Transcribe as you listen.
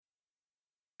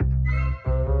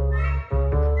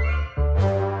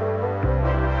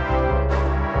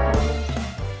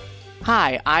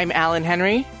Hi, I'm Alan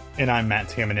Henry. And I'm Matt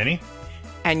Tamanini.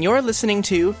 And you're listening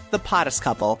to The Potus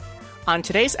Couple. On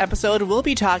today's episode, we'll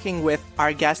be talking with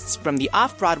our guests from the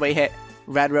off-Broadway hit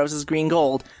Red Roses, Green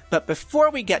Gold. But before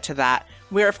we get to that,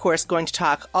 we're of course going to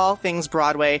talk all things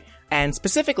Broadway, and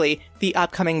specifically the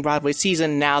upcoming Broadway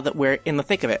season now that we're in the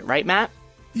thick of it. Right, Matt?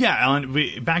 Yeah,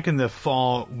 Alan, back in the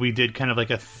fall, we did kind of like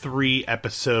a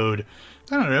 3-episode,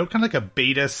 kind of like a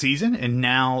beta season. And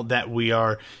now that we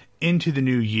are into the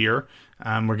new year,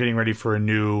 we're getting ready for a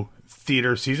new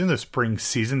theater season, the spring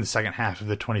season, the second half of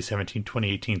the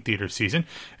 2017-2018 theater season.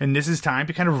 And this is time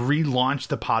to kind of relaunch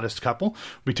the Potus Couple.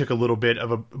 We took a little bit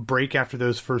of a break after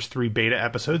those first 3 beta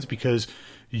episodes because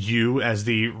you, as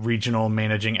the regional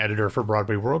managing editor for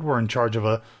Broadway World, were in charge of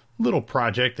a little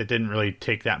project that didn't really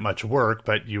take that much work,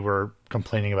 but you were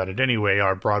complaining about it anyway,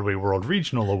 our Broadway World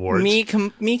Regional Awards.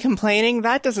 Me complaining?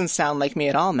 That doesn't sound like me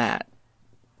at all, Matt.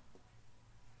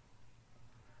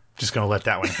 Just going to let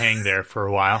that one hang there for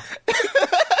a while.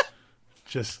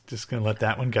 Just going to let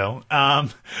that one go.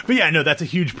 But yeah, no, that's a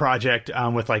huge project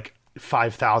with like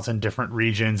 5,000 different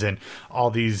regions and all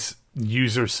these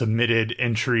user-submitted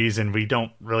entries, and we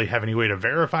don't really have any way to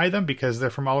verify them because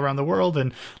they're from all around the world,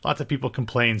 and lots of people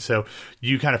complain. So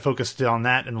you kind of focused on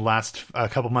that in the last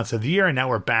couple months of the year, and now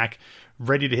we're back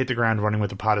ready to hit the ground running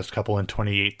with the Potus Couple in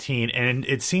 2018. And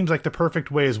it seems like the perfect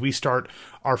way as we start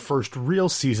our first real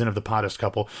season of the Potus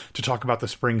Couple to talk about the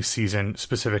spring season,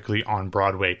 specifically on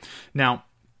Broadway. Now,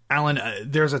 Alan,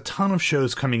 there's a ton of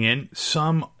shows coming in.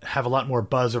 Some have a lot more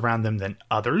buzz around them than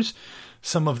others.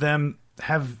 Some of them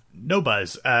have no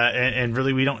buzz, and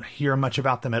really we don't hear much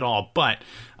about them at all. But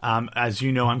as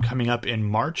you know, I'm coming up in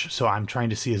March, so I'm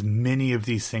trying to see as many of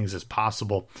these things as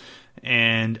possible.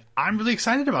 And I'm really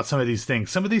excited about some of these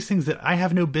things. Some of these things that I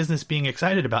have no business being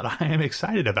excited about, I am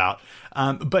excited about.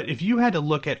 But if you had to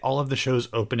look at all of the shows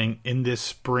opening in this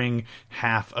spring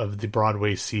half of the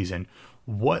Broadway season,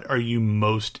 what are you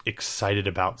most excited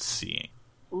about seeing?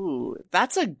 Ooh,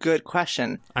 that's a good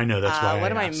question. I know, that's why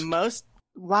what am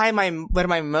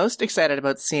I most excited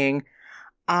about seeing?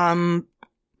 I'm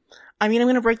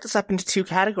going to break this up into 2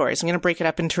 categories. I'm going to break it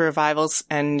up into revivals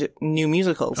and new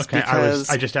musicals. Okay, because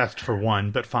I just asked for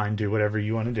one, but fine, do whatever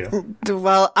you want to do.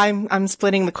 Well, I'm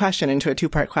splitting the question into a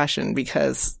 2-part question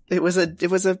because it was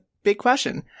a big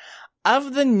question.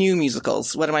 Of the new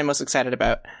musicals, what am I most excited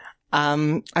about?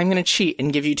 I'm going to cheat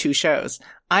and give you 2 shows.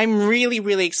 I'm really,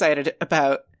 really excited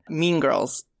about Mean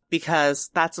Girls because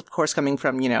that's, of course, coming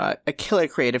from, a killer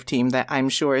creative team that I'm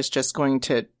sure is just going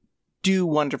to do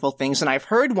wonderful things. And I've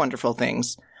heard wonderful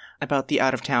things about the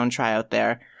out-of-town tryout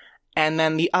there. And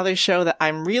then the other show that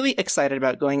I'm really excited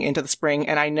about going into the spring,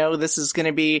 and I know this is going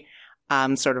to be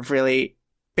sort of really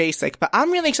basic, but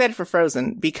I'm really excited for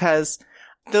Frozen because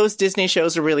those Disney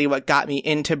shows are really what got me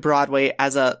into Broadway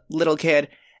as a little kid.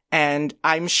 And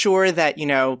I'm sure that,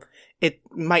 it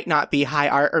might not be high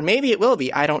art, or maybe it will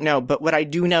be. I don't know. But what I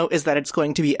do know is that it's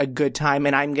going to be a good time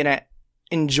and I'm going to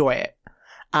enjoy it.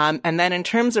 And then in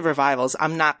terms of revivals,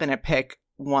 I'm not going to pick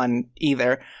one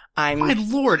either. My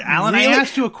Lord, Alan, I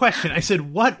asked you a question. I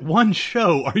said, what one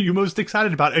show are you most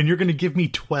excited about? And you're going to give me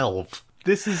 12.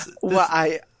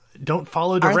 Don't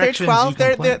follow directions. Are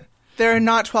there 12? There are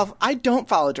not 12. I don't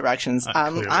follow directions.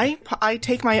 I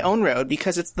take my own road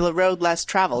because it's the road less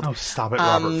traveled. Oh, stop it,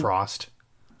 Robert Frost.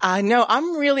 No,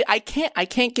 I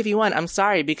can't give you one. I'm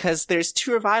sorry, because there's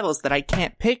 2 revivals that I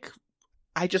can't pick.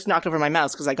 I just knocked over my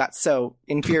mouse because I got so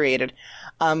infuriated.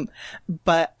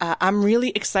 But I'm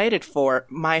really excited for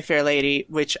My Fair Lady,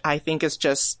 which I think is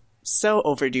just so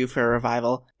overdue for a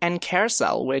revival, and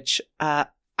Carousel, which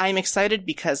I'm excited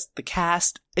because the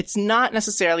cast, it's not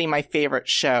necessarily my favorite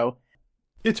show.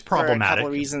 It's problematic. For a couple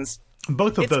of reasons.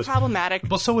 Both of those. It's problematic.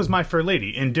 Well, so was My Fair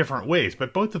Lady in different ways,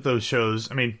 but both of those shows,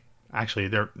 I mean, actually,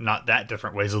 they're not that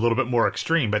different ways, a little bit more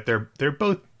extreme, but they're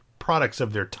both products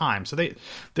of their time. So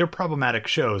they're problematic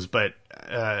shows, but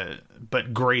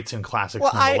greats and classics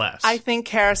nonetheless. I think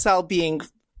Carousel being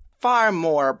far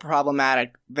more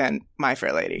problematic than My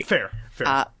Fair Lady. Fair.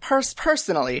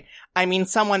 Personally, I mean,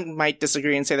 someone might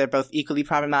disagree and say they're both equally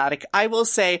problematic. I will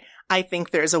say I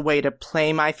think there's a way to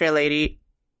play My Fair Lady,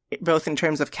 both in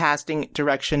terms of casting,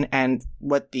 direction, and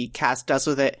what the cast does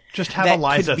with it. Just have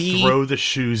Eliza throw the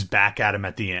shoes back at him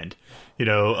at the end.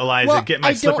 Eliza, get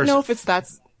my slippers. I don't know if it's that.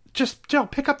 Just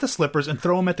pick up the slippers and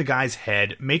throw them at the guy's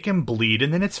head, make him bleed,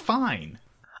 and then it's fine.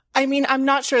 I mean, I'm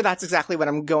not sure that's exactly what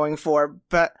I'm going for,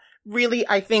 but really,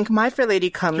 I think My Fair Lady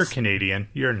comes... You're Canadian.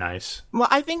 You're nice. Well,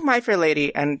 I think My Fair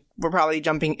Lady, and we're probably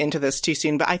jumping into this too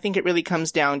soon, but I think it really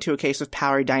comes down to a case of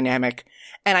power dynamic,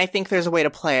 and I think there's a way to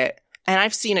play it, and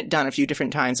I've seen it done a few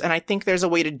different times, and I think there's a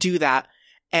way to do that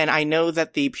And I know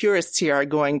that the purists here are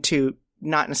going to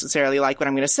not necessarily like what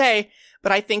I'm going to say,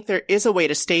 but I think there is a way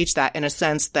to stage that in a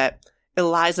sense that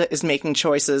Eliza is making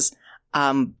choices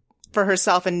for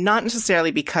herself and not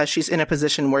necessarily because she's in a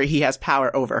position where he has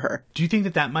power over her. Do you think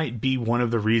that that might be one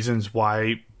of the reasons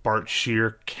why Bart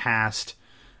Shear cast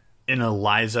an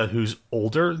Eliza who's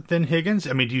older than Higgins?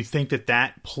 I mean, do you think that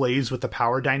that plays with the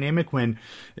power dynamic when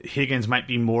Higgins might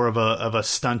be more of a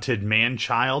stunted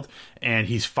man-child and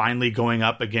he's finally going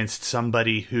up against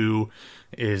somebody who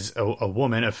is a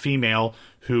woman, a female,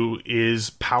 who is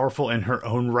powerful in her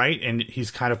own right, and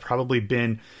he's kind of probably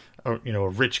been a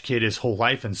rich kid his whole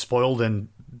life and spoiled and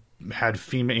had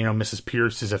female, Mrs.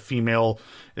 Pierce is a female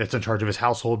that's in charge of his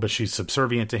household, but she's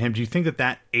subservient to him. Do you think that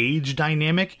that age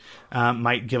dynamic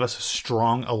might give us a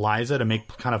strong Eliza to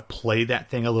kind of play that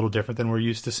thing a little different than we're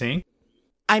used to seeing?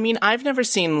 I mean, I've never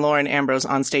seen Lauren Ambrose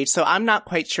on stage, so I'm not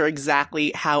quite sure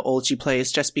exactly how old she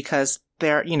plays, just because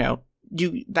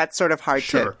that's sort of hard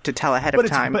to tell ahead of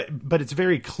time. But it's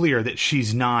very clear that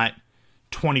she's not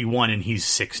 21 and he's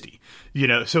 60.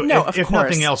 So no, if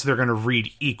nothing else, they're going to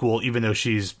read equal, even though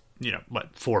she's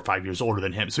 4 or 5 years older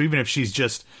than him. So even if she's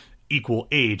just equal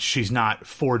age, she's not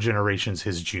 4 generations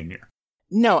his junior.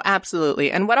 No,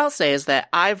 absolutely. And what I'll say is that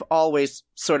I've always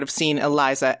sort of seen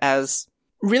Eliza as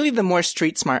really the more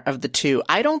street smart of the two.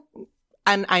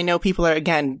 And I know people are,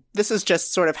 again, this is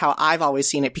just sort of how I've always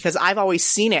seen it, because I've always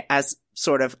seen it as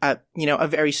sort of a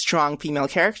very strong female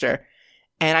character.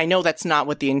 And I know that's not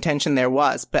what the intention there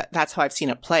was, but that's how I've seen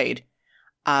it played.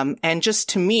 And just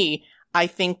to me, I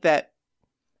think that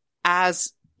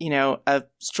as, a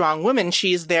strong woman,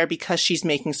 she's there because she's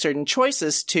making certain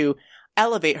choices to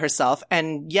elevate herself.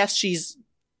 And yes, she's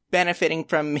benefiting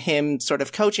from him sort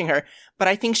of coaching her, but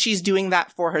I think she's doing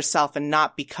that for herself and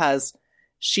not because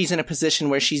she's in a position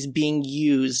where she's being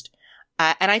used.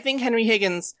 And I think Henry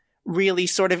Higgins really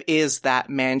sort of is that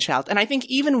man-child. And I think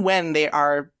even when they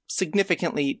are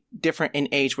significantly different in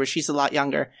age, where she's a lot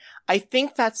younger, I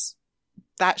think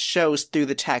that shows through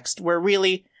the text, where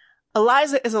really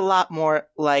Eliza is a lot more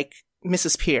like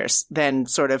Mrs. Pierce than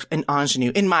sort of an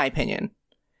ingenue, in my opinion,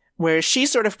 where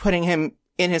she's sort of putting him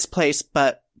in his place,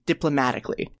 but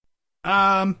diplomatically.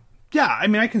 Yeah, I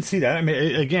mean, I can see that. I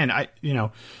mean, again,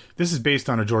 this is based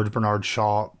on a George Bernard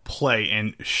Shaw play,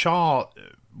 and Shaw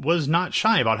was not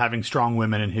shy about having strong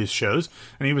women in his shows,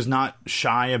 and he was not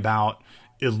shy about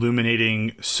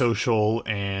illuminating social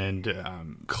and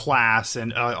class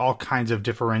and all kinds of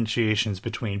differentiations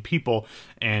between people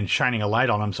and shining a light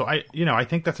on them. So I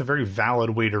think that's a very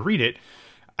valid way to read it.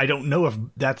 I don't know if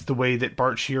that's the way that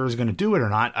Bart Shear is going to do it or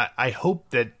not. I hope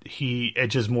that he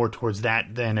edges more towards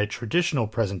that than a traditional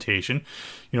presentation.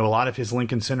 A lot of his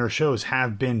Lincoln Center shows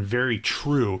have been very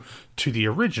true to the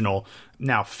original.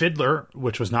 Now, Fiddler,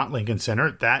 which was not Lincoln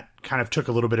Center, that kind of took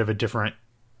a little bit of a different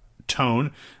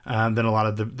tone than a lot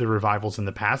of the revivals in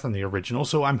the past and the original.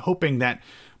 So I'm hoping that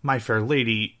My Fair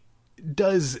Lady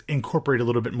does incorporate a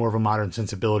little bit more of a modern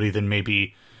sensibility than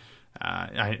maybe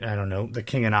I don't know, The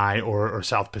King and I or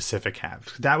South Pacific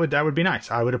have. That would be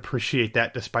nice. I would appreciate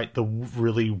that despite the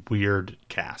really weird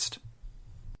cast.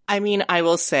 I mean, I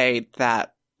will say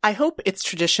that I hope it's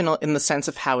traditional in the sense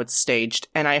of how it's staged,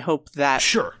 and I hope that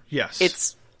sure,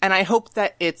 yes, I hope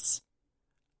that it's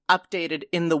updated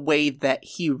in the way that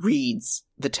he reads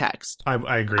the text. I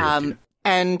agree with you.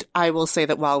 And I will say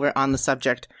that while we're on the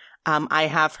subject, I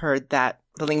have heard that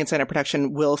the Lincoln Center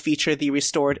production will feature the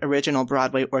restored original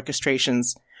Broadway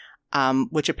orchestrations,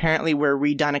 which apparently were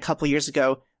redone a couple years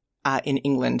ago in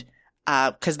England,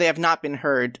 because they have not been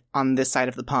heard on this side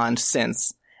of the pond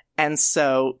since. And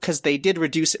so, because they did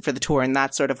reduce it for the tour, and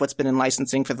that's sort of what's been in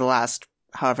licensing for the last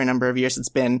however number of years it's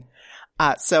been.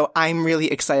 So I'm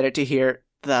really excited to hear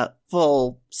the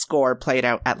full score played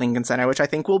out at Lincoln Center, which I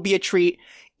think will be a treat,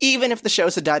 even if the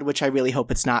show's a dud, which I really hope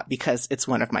it's not, because it's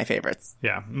one of my favorites.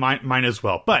 Yeah, mine as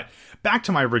well. But back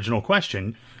to my original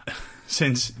question,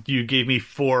 since you gave me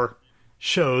 4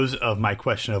 shows of my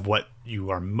question of what you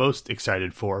are most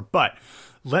excited for, but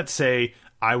let's say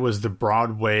I was the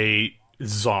Broadway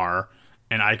czar,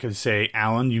 and I could say,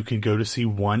 Alan, you can go to see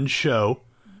one show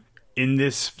in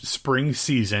this spring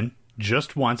season,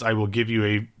 just once. I will give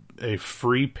you a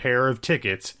free pair of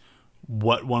tickets.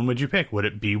 What one would you pick? Would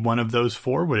it be one of those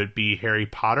 4? Would it be Harry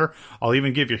Potter? I'll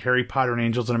even give you Harry Potter and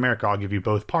Angels in America. I'll give you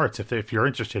both parts if you're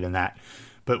interested in that.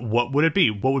 But what would it be?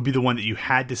 What would be the one that you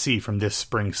had to see from this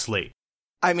spring slate?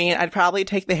 I mean, I'd probably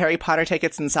take the Harry Potter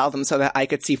tickets and sell them so that I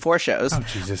could see 4 shows. Oh,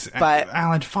 Jesus. But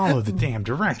Alan, follow the damn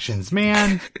directions,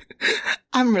 man.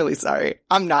 I'm really sorry.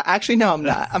 I'm not. Actually, no, I'm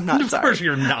not. I'm not sorry. Of course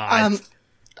you're not.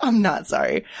 I'm not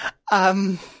sorry.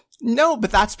 No,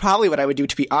 but that's probably what I would do,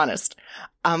 to be honest.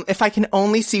 If I can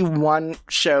only see one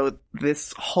show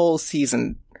this whole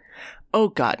season. Oh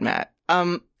God, Matt.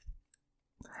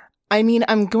 I mean,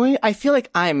 I feel like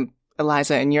I'm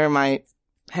Eliza and you're my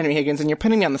Henry Higgins and you're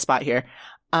putting me on the spot here.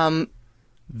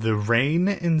 The Rain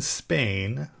in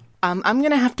Spain. I'm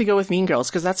gonna have to go with Mean Girls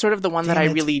because that's sort of the one that I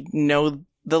really know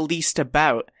the least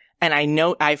about. And I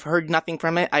know I've heard nothing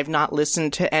from it. I've not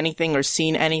listened to anything or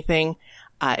seen anything,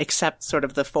 except sort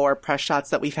of the 4 press shots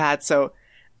that we've had. So,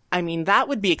 I mean, that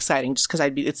would be exciting just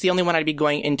because it's the only one I'd be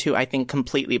going into, I think,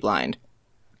 completely blind.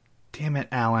 Damn it,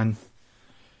 Alan.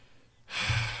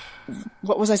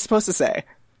 What was I supposed to say?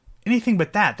 Anything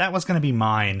but that. That was going to be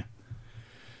mine.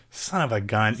 Son of a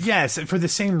gun. Yes, for the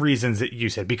same reasons that you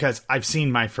said, because I've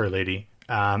seen My Fair Lady.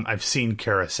 I've seen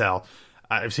Carousel.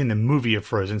 I've seen the movie of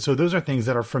Frozen. So those are things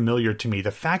that are familiar to me.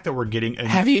 The fact that we're getting...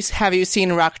 Have you seen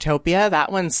Rocktopia?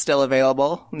 That one's still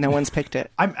available. No one's picked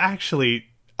it. I'm actually...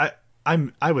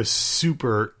 I was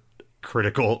super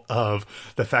critical of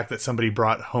the fact that somebody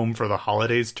brought Home for the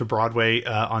Holidays to Broadway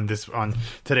on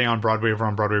Today on Broadway over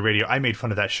on Broadway Radio. I made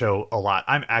fun of that show a lot.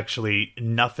 I'm actually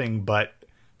nothing but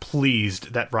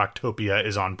pleased that Rocktopia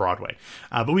is on Broadway.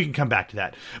 But we can come back to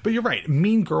that. But you're right.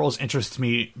 Mean Girls interests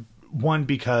me, one,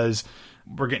 because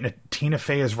we're getting Tina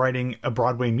Fey is writing a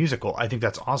Broadway musical. I think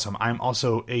that's awesome. I'm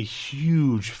also a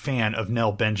huge fan of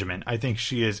Nell Benjamin. I think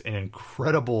she is an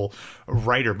incredible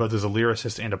writer, both as a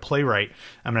lyricist and a playwright.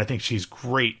 I mean, I think she's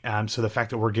great. So the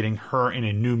fact that we're getting her in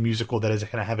a new musical that is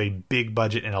going to have a big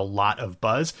budget and a lot of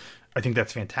buzz, I think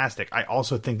that's fantastic. I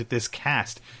also think that this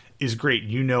cast is great.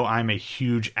 You know, I'm a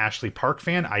huge Ashley Park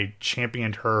fan. I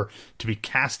championed her to be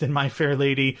cast in My Fair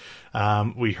Lady.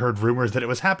 We heard rumors that it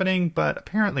was happening, but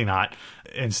apparently not.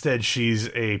 Instead, she's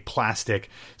a plastic.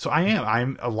 So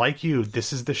I'm like you.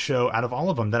 This is the show out of all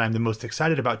of them that I'm the most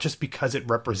excited about, just because it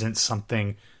represents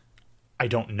something I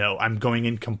don't know. I'm going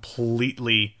in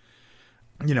completely,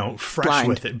 fresh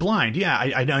with it. Blind. Yeah.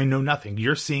 I know nothing.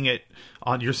 You're seeing it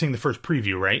you're seeing the first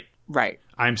preview, right? Right.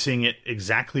 I'm seeing it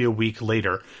exactly a week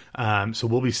later. So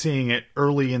we'll be seeing it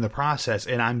early in the process,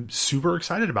 and I'm super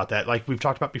excited about that. Like we've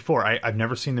talked about before, I've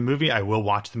never seen the movie. I will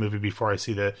watch the movie before I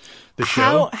see the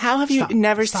show. How have you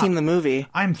never seen the movie?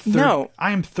 I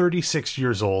am 36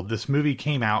 years old. This movie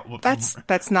came out.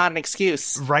 That's not an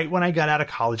excuse. Right when I got out of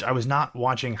college. I was not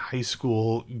watching high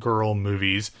school girl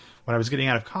movies when I was getting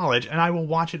out of college, and I will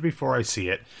watch it before I see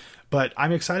it. But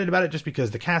I'm excited about it just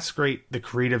because the cast's great, the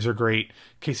creatives are great,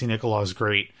 Casey Nicholaw is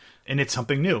great, and it's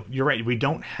something new. You're right, we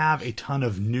don't have a ton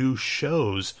of new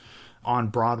shows on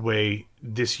Broadway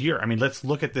this year. I mean, let's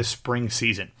look at this spring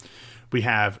season. We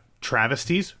have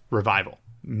Travesties, revival.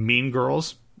 Mean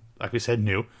Girls, like we said,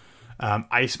 new.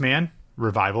 Iceman,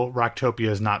 revival. Rocktopia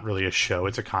is not really a show,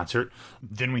 it's a concert.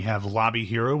 Then we have Lobby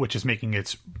Hero, which is making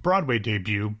its Broadway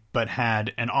debut, but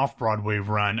had an off-Broadway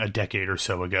run a decade or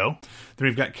so ago. Then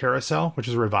we've got Carousel, which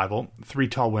is a revival. Three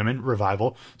Tall Women,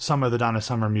 revival. Summer, the Donna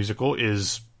Summer musical,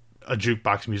 is a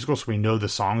jukebox musical, so we know the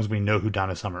songs, we know who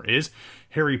Donna Summer is.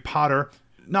 Harry Potter,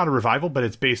 not a revival, but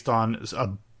it's based on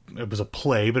it was a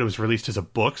play, but it was released as a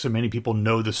book, so many people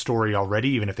know the story already,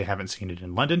 even if they haven't seen it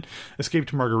in London. Escape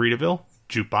to Margaritaville,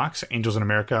 jukebox. Angels in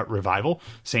America, revival.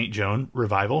 Saint Joan,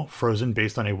 revival. Frozen,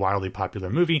 based on a wildly popular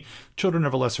movie. Children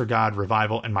of a Lesser God,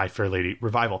 revival. And My Fair Lady,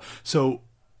 revival. So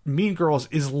Mean Girls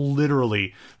is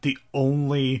literally the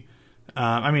only...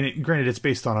 granted, it's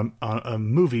based on a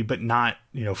movie, but not,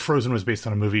 Frozen was based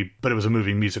on a movie, but it was a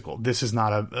movie musical. This is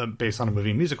not based on a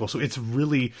movie musical. So it's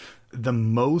really the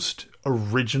most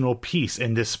original piece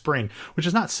in this spring, which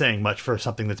is not saying much for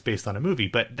something that's based on a movie,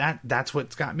 but that's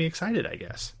what's got me excited, I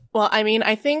guess. Well, I mean,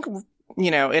 I think,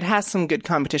 it has some good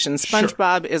competition.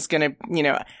 SpongeBob is going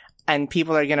to, and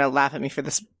people are going to laugh at me for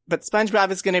this, but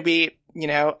SpongeBob is going to be,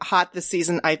 hot this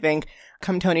season, I think.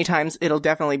 Come Tony times, it'll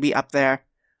definitely be up there.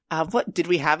 Did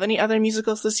we have any other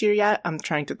musicals this year yet?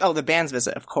 The Band's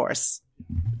Visit, of course.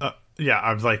 Yeah,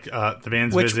 I was like, the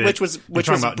Band's Visit. Which was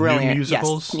brilliant. New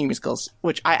musicals? Yes, new musicals,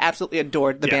 which I absolutely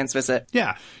adored. The Band's Visit.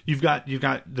 Yeah, you've got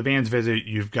the Band's Visit.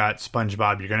 You've got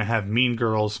SpongeBob. You're going to have Mean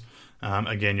Girls.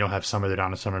 Again, you'll have Summer, the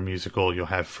Donna Summer musical. You'll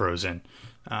have Frozen.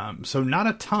 So not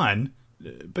a ton,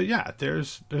 but yeah,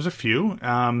 there's a few.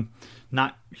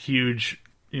 Not huge,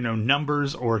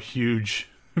 numbers or huge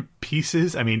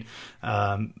pieces. I mean,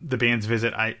 the Band's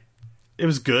Visit, it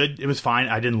was good. It was fine.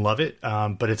 I didn't love it,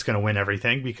 but it's going to win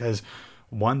everything because,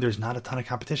 one, there's not a ton of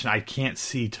competition. I can't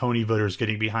see Tony voters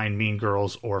getting behind Mean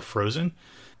Girls or Frozen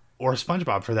or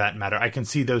SpongeBob for that matter. I can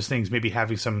see those things maybe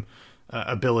having some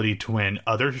ability to win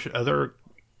other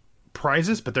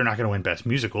prizes, but they're not going to win Best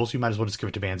Musicals. You might as well just give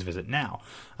it to Band's Visit now.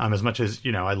 As much as,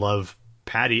 I love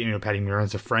Patty, Patty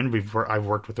Murin's a friend. I've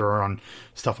worked with her on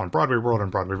stuff on Broadway World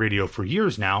and Broadway Radio for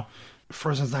years now.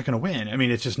 Frozen's not going to win.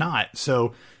 It's just not.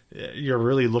 So you're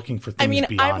really looking for things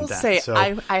beyond that. I will say, so,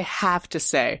 I have to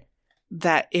say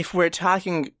that if we're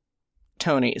talking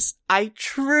Tonys, I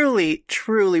truly,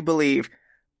 truly believe,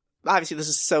 obviously this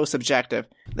is so subjective.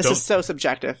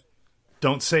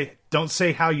 Don't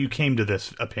say how you came to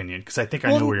this opinion, because I think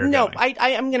I know where you're going.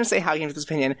 I am going to say how I came to this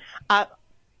opinion.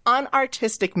 On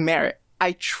artistic merit,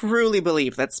 I truly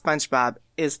believe that SpongeBob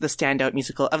is the standout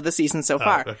musical of the season so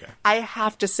far. Okay. I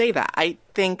have to say that. I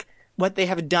think what they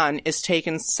have done is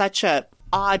taken such a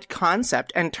odd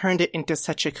concept and turned it into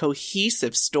such a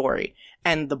cohesive story.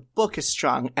 And the book is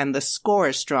strong, and the score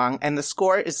is strong, and the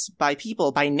score is by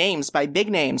people, by names, by big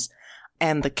names.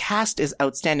 And the cast is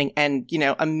outstanding, and,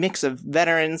 a mix of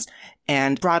veterans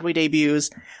and Broadway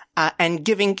debuts, and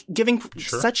giving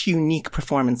such unique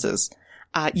performances.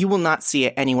 You will not see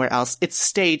it anywhere else. It's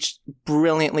staged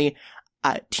brilliantly.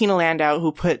 Tina Landau,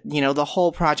 who put, the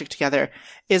whole project together,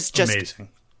 is just amazing.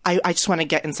 I just want to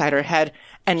get inside her head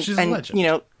and She's a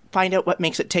legend. Find out what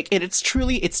makes it tick. It's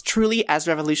truly as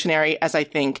revolutionary as I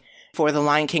think For the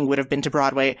Lion King would have been to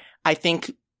Broadway. I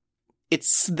think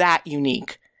it's that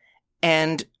unique.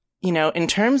 And, in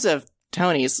terms of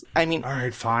Tonys, all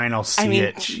right, fine, I'll see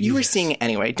it. Jesus. You were seeing it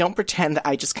anyway. Don't pretend that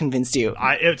I just convinced you.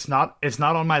 It's not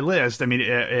on my list. I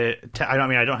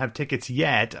don't have tickets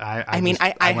yet. I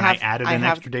added an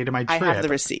extra day to my trip. I have the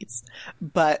receipts,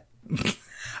 but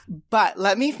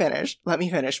let me finish.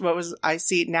 What was I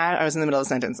see now? I was in the middle of a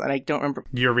sentence and I don't remember.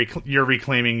 You're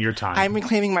reclaiming your time. I'm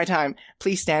reclaiming my time.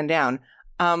 Please stand down.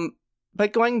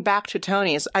 But going back to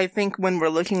Tonys, I think when we're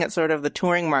looking at sort of the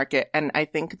touring market, and I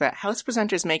think that house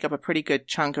presenters make up a pretty good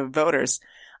chunk of voters,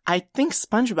 I think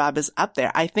SpongeBob is up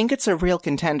there. I think it's a real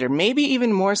contender, maybe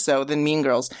even more so than Mean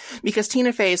Girls, because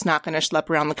Tina Fey is not going to schlep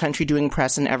around the country doing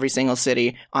press in every single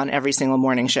city on every single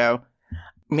morning show.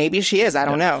 Maybe she is. I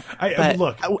don't know.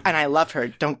 Look, and I love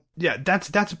her.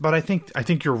 But I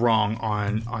think you're wrong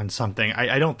on something.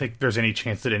 I don't think there's any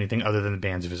chance that anything other than the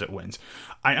band's visit wins.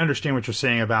 I understand what you're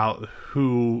saying about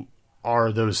who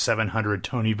are those 700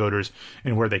 Tony voters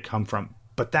and where they come from.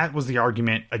 But that was the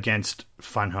argument against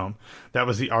Fun Home. That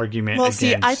was the argument against...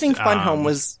 Well, see, I think Fun Home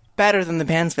was better than the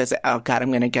band's visit. Oh, God, I'm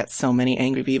going to get so many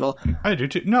angry people. I do,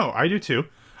 too. No, I do, too.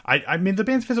 The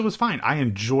band's visit was fine. I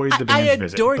enjoyed the band's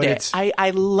visit. I adored it.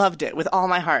 I loved it with all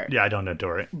my heart. Yeah, I don't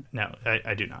adore it. No,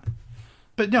 I do not.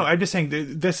 But no, I'm just saying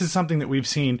this is something that we've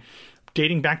seen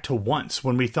dating back to once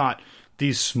when we thought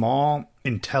these small,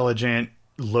 intelligent,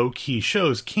 low-key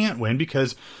shows can't win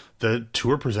because the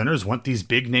tour presenters want these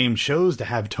big-name shows to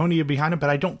have Tony behind them, but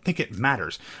I don't think it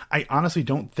matters. I honestly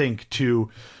don't think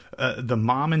to... the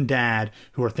mom and dad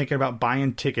who are thinking about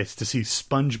buying tickets to see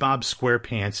SpongeBob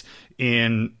SquarePants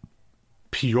in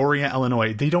Peoria,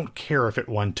 Illinois, they don't care if it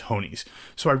won Tonys.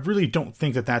 So I really don't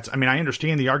think that's... I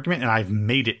understand the argument, and I've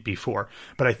made it before,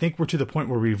 but I think we're to the point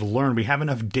where we've learned we have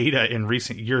enough data in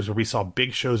recent years where we saw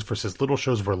big shows versus little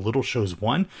shows where little shows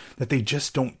won, that they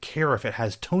just don't care if it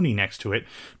has Tony next to it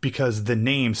because the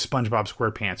name SpongeBob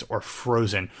SquarePants or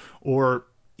Frozen or...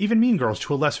 even Mean Girls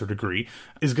to a lesser degree,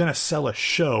 is going to sell a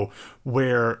show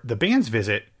where the band's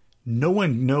visit, no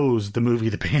one knows the movie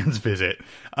The Band's Visit.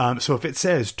 So if it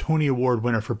says Tony Award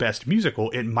winner for Best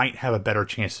Musical, it might have a better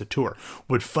chance to tour.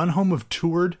 Would Fun Home have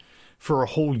toured for a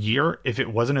whole year if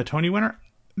it wasn't a Tony winner?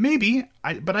 Maybe,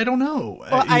 but I don't know.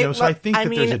 Well, so I think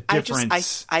there's a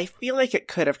difference. I feel like it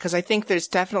could have, because I think there's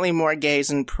definitely more gays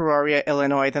in Peoria,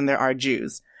 Illinois than there are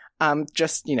Jews. Putting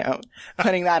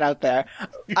that out there.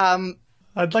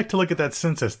 I'd like to look at that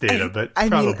census data, but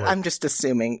probably. I'm just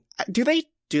assuming. Do they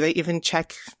even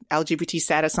check LGBT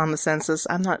status on the census?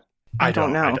 I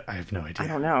don't know. I have no idea. I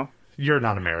don't know. You're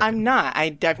not American. I'm not.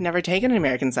 I've never taken an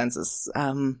American census,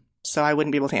 so I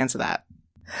wouldn't be able to answer that.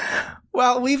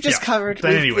 Well, we've just covered.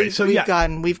 But anyway,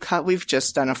 we've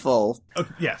just done a full.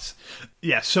 Yes.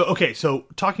 So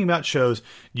talking about shows,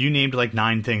 you named like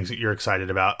 9 things that you're excited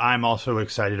about. I'm also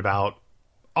excited about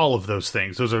all of those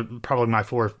things. Those are probably my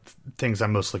 4 things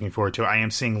I'm most looking forward to. I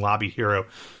am seeing Lobby Hero.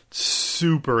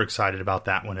 Super excited about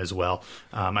that one as well.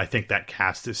 I think that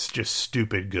cast is just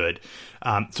stupid good.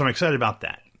 So I'm excited about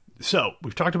that. So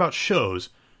we've talked about shows.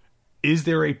 Is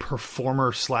there a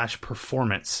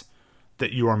performer/performance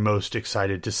that you are most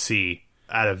excited to see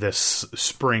out of this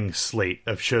spring slate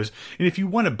of shows? And if you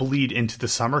want to bleed into the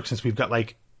summer, since we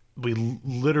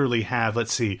literally have,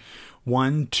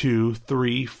 1, 2,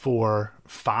 3, 4,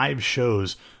 5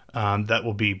 shows that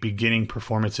will be beginning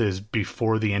performances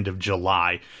before the end of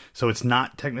July. So it's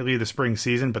not technically the spring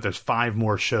season, but there's 5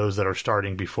 more shows that are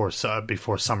starting before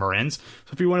summer ends.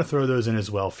 So if you want to throw those in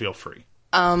as well, feel free.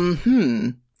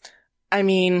 I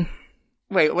mean,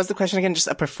 wait, what was the question again? Just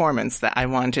a performance that I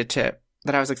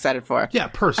was excited for. Yeah,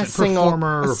 A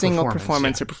single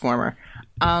performance or performer.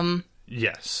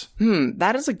 Yes.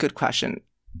 That is a good question.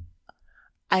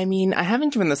 I mean, I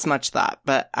haven't given this much thought,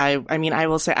 but I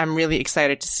will say I'm really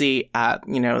excited to see,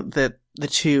 the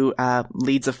two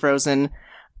leads of Frozen.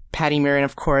 Patty Murin,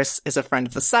 of course, is a friend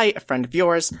of the site, a friend of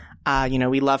yours.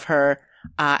 We love her.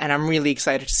 And I'm really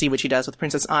excited to see what she does with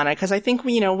Princess Anna, because I think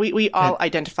we all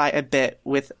identify a bit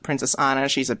with Princess Anna.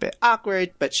 She's a bit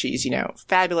awkward, but she's,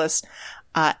 fabulous.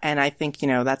 And I think,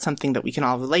 that's something that we can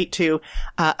all relate to.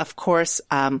 Of course,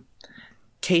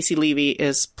 Casey Levy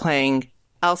is playing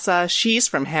Elsa. She's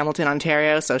from Hamilton,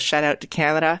 Ontario, so shout out to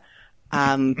Canada.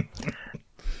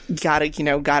 Gotta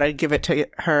give it to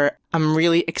her. I'm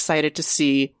really excited to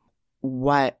see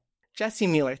what Jessie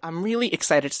Mueller. I'm really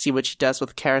excited to see what she does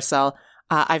with Carousel.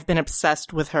 I've been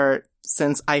obsessed with her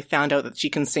since I found out that she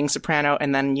can sing soprano,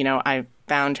 and then, I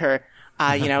found her,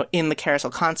 in the Carousel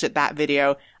concert, that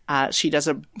video. She does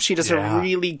a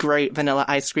really great Vanilla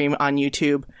Ice Cream on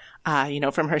YouTube.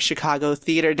 From her Chicago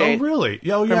theater days. Oh, really?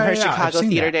 From her Chicago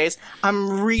theater days.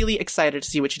 I'm really excited to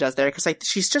see what she does there, because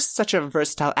she's just such a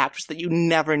versatile actress that you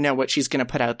never know what she's going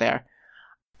to put out there.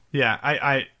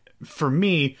 Yeah, for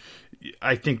me,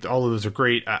 I think all of those are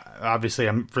great. Obviously,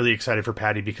 I'm really excited for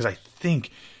Patty, because I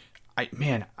think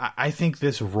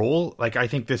this role, I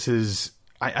think this is,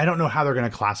 I don't know how they're going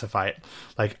to classify it.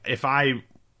 If I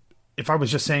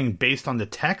was just saying based on the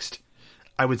text,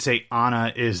 I would say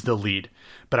Anna is the lead.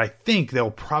 But I think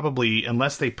they'll probably,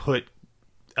 unless they put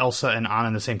Elsa and Anna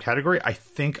in the same category, I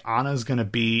think Anna's going to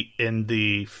be in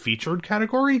the featured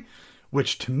category,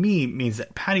 which to me means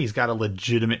that Patty's got a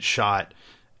legitimate shot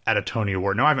at a Tony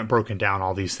Award. Now, I haven't broken down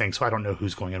all these things, so I don't know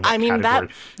who's going in what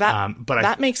category.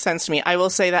 That makes sense to me. I will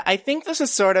say that I think this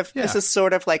is sort of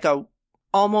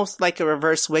almost like a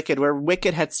reverse Wicked, where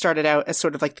Wicked had started out as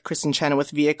sort of like the Kristen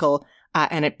Chenoweth vehicle,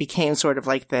 and it became sort of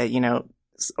like the,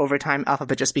 over time,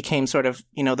 Alphabet just became sort of,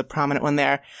 the prominent one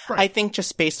there. Right. I think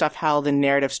just based off how the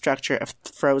narrative structure of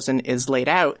Frozen is laid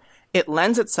out, it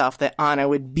lends itself that Anna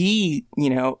would be,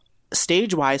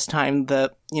 stage-wise time,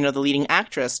 the leading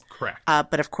actress. Correct.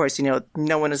 But of course,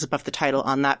 no one is above the title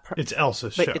on that. It's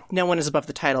Elsa's show. No one is above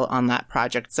the title on that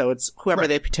project. So it's whoever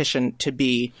they petition to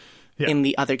be in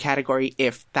the other category,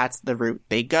 if that's the route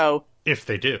they go. If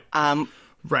they do.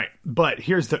 Right. But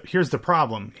here's the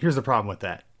problem. Here's the problem with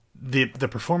that. The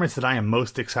performance that I am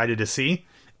most excited to see,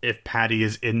 if Patty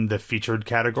is in the featured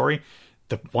category,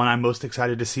 the one I'm most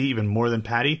excited to see, even more than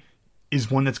Patty, is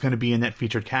one that's going to be in that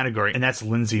featured category, and that's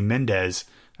Lindsay Mendez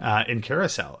in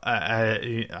Carousel.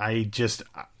 I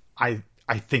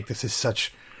think this is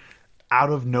such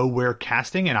out of nowhere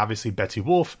casting, and obviously Betsy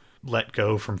Wolfe let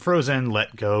go from Frozen,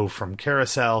 let go from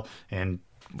Carousel, and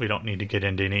we don't need to get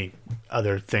into any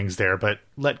other things there, but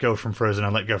let go from Frozen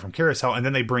and let go from Carousel, and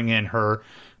then they bring in her.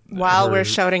 While we're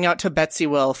shouting out to Betsy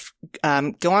Wolfe,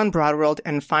 go on Broadworld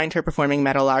and find her performing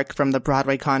Meadowlark from the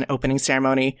Broadway Con opening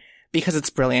ceremony, because it's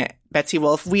brilliant. Betsy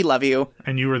Wolfe, we love you.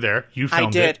 And you were there. You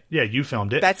filmed it. Yeah, you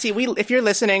filmed it. Betsy, if you're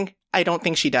listening, I don't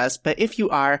think she does, but if you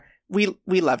are, we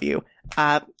love you.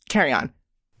 Carry on.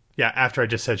 Yeah, after I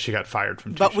just said she got fired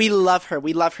from Tuesday. But we love her.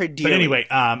 We love her dearly. But anyway,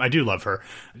 I do love her.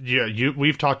 Yeah,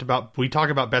 we talk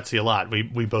about Betsy a lot.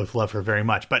 We both love her very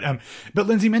much. But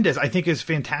Lindsay Mendez, I think, is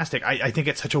fantastic. I think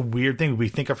it's such a weird thing. We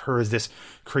think of her as this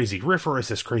crazy riffer, as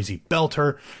this crazy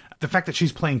belter. The fact that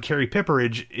she's playing Carrie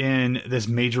Pipperidge in this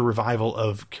major revival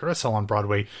of Carousel on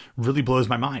Broadway really blows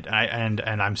my mind. And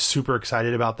I'm super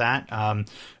excited about that.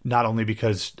 Not only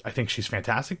because I think she's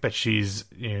fantastic, but she's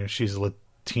a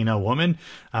Latina woman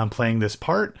playing this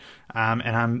part,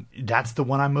 and that's the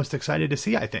one I'm most excited to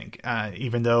see. I think,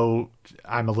 even though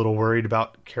I'm a little worried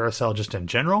about Carousel just in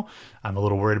general, I'm a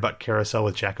little worried about Carousel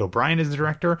with Jack O'Brien as the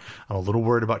director. I'm a little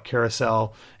worried about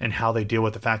Carousel and how they deal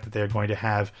with the fact that they're going to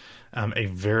have a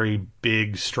very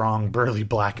big, strong, burly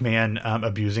black man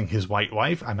abusing his white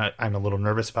wife. I'm a little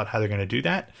nervous about how they're going to do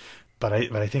that. But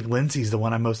I think Lindsay's the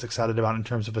one I'm most excited about in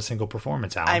terms of a single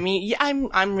performance. Alan. I mean, yeah,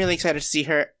 I'm really excited to see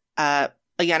her.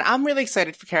 Again, I'm really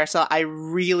excited for Carousel. I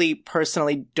really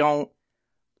personally don't.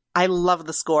 I love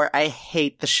the score. I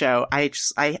hate the show. I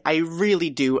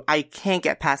really do. I can't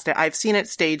get past it. I've seen it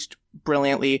staged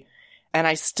brilliantly, and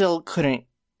I still couldn't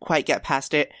quite get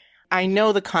past it. I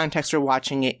know the context we're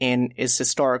watching it in is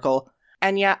historical,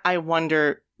 and yet I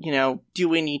wonder, do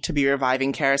we need to be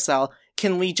reviving Carousel?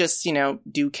 Can we just,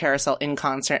 do Carousel in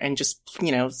concert and just,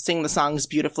 sing the songs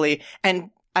beautifully? And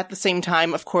at the same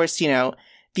time, of course,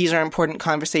 these are important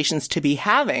conversations to be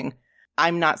having.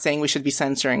 I'm not saying we should be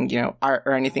censoring, art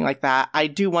or anything like that. I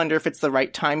do wonder if it's the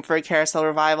right time for a Carousel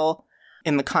revival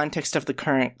in the context of the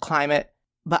current climate.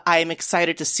 But I'm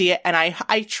excited to see it, and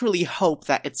I truly hope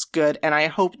that it's good, and I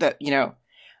hope that,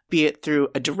 be it through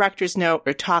a director's note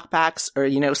or talkbacks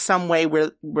or, some way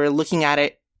we're looking at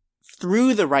it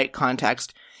through the right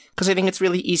context, because I think it's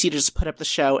really easy to just put up the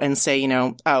show and say,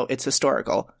 oh, it's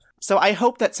historical. So I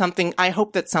hope that something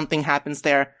happens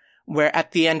there where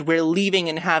at the end we're leaving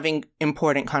and having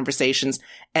important conversations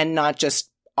and not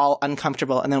just all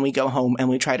uncomfortable, and then we go home and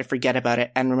we try to forget about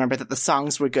it and remember that the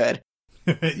songs were good.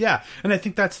 Yeah, and I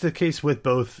think that's the case with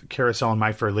both Carousel and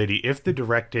My Fair Lady. If the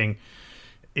directing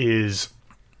is,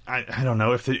 I don't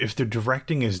know, if the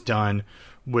directing is done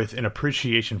with an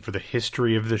appreciation for the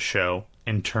history of the show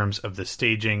in terms of the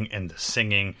staging and the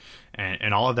singing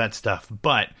and all of that stuff,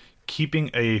 but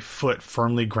keeping a foot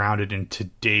firmly grounded in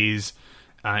today's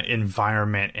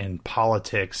environment and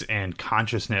politics and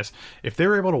consciousness, if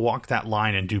they're able to walk that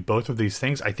line and do both of these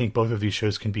things, I think both of these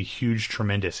shows can be huge,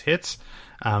 tremendous hits.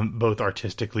 Both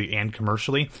artistically and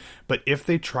commercially. But if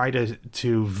they try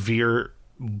to veer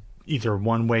either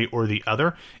one way or the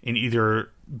other and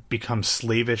either become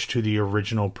slavish to the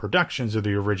original productions or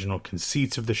the original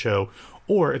conceits of the show,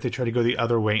 or if they try to go the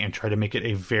other way and try to make it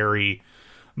a very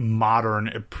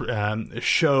modern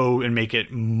show and make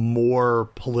it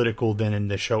more political than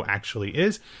the show actually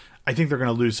is, I think they're going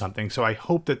to lose something. So I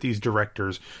hope that these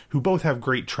directors, who both have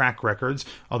great track records,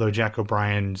 although Jack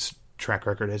O'Brien's track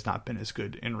record has not been as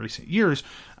good in recent years,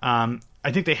 I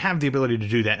think they have the ability to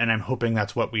do that, and I'm hoping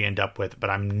that's what we end up with,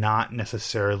 but I'm not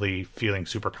necessarily feeling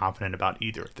super confident about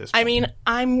either at this point. I mean,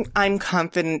 I'm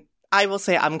confident. I will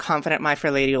say I'm confident My Fair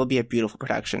Lady will be a beautiful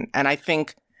production, and I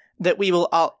think that we'll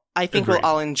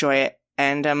all enjoy it,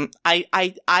 and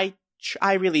I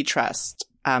really trust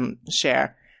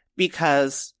Cher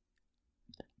because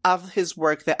of his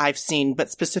work that I've seen,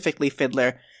 but specifically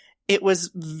Fiddler. It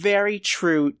was very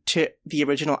true to the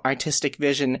original artistic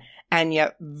vision and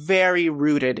yet very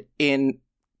rooted in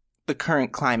the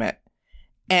current climate.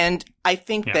 And I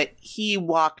think that he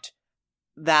walked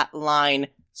that line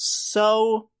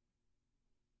so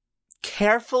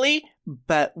carefully,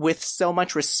 but with so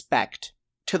much respect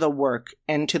to the work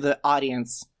and to the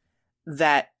audience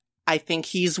that I think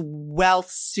he's well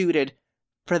suited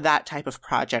for that type of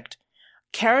project.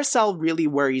 Carousel really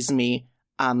worries me.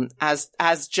 As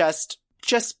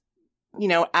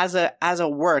a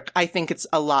work, I think it's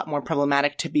a lot more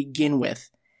problematic to begin with.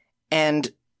 And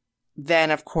then,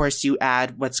 of course, you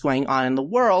add what's going on in the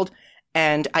world,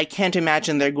 and I can't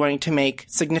imagine they're going to make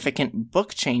significant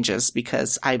book changes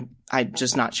because I'm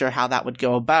just not sure how that would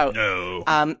go about. No.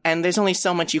 And there's only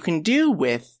so much you can do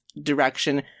with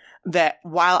direction that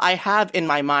while I have in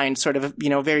my mind sort of,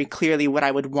 very clearly what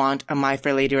I would want a My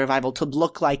Fair Lady revival to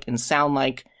look like and sound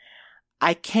like,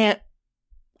 I can't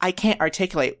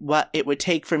articulate what it would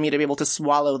take for me to be able to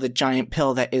swallow the giant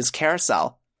pill that is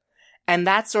Carousel. And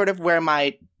that's sort of where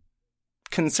my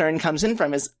concern comes in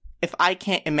from, is if I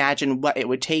can't imagine what it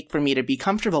would take for me to be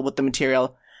comfortable with the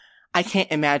material, I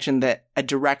can't imagine that a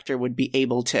director would be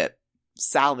able to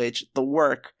salvage the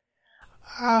work.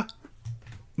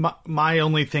 My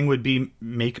only thing would be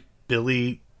make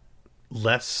Billy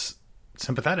less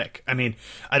sympathetic. I mean,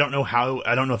 I don't know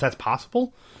if that's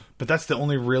possible, but that's the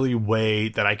only really way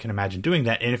that I can imagine doing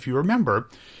that. And if you remember,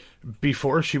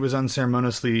 before she was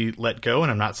unceremoniously let go,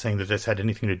 and I'm not saying that this had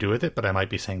anything to do with it, but I might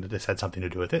be saying that this had something to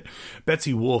do with it,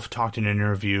 Betsy Wolfe talked in an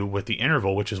interview with The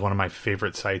Interval, which is one of my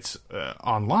favorite sites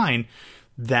online,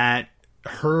 that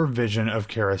her vision of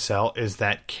Carousel is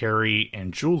that Carrie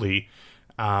and Julie,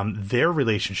 their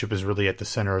relationship is really at the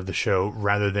center of the show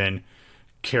rather than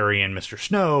Carrie and Mr.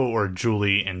 Snow or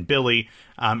Julie and Billy,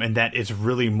 and that it's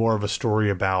really more of a story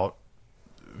about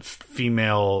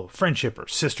female friendship or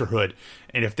sisterhood.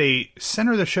 And if they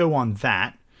center the show on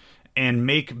that and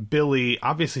make Billy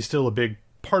obviously still a big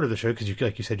part of the show, because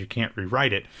like you said, you can't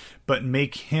rewrite it, but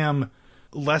make him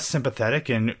less sympathetic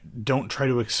and don't try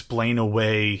to explain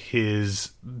away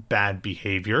his bad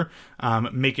behavior,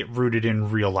 make it rooted in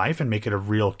real life and make it a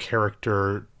real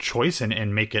character choice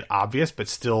and make it obvious, but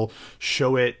still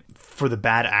show it for the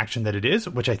bad action that it is,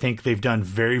 which I think they've done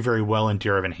very, very well in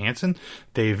Dear Evan Hansen.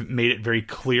 They've made it very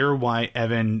clear why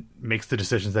Evan makes the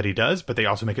decisions that he does, but they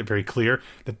also make it very clear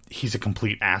that he's a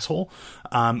complete asshole.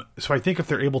 So I think if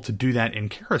they're able to do that in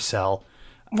Carousel,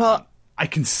 well, I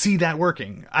can see that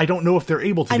working. I don't know if they're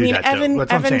able to do that.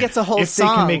 Evan gets a whole song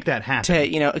they can make that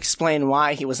happen to, explain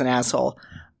why he was an asshole.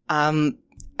 And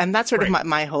that's sort of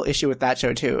my whole issue with that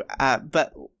show too.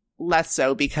 But less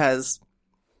so because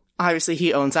obviously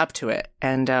he owns up to it.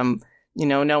 And,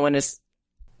 no one is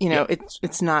you know,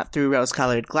 it's not through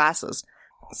rose-colored glasses.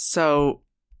 So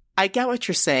I get what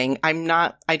you're saying. I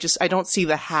don't see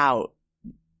the how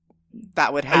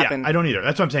that would happen. Yeah, I don't either.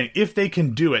 That's what I'm saying. If they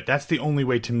can do it, that's the only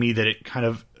way to me that it kind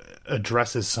of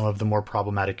addresses some of the more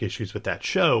problematic issues with that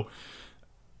show.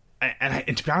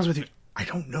 And to be honest with you, I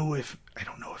don't know if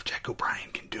Jack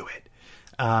O'Brien can do it.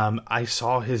 I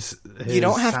saw his you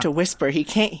don't have to whisper. He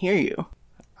can't hear you.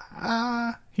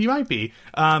 He might be.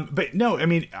 But no, I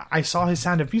mean, I saw his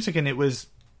Sound of Music and it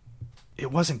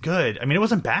wasn't good. I mean, it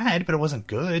wasn't bad, but it wasn't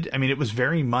good. I mean, it was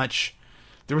very much,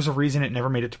 there was a reason it never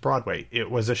made it to Broadway.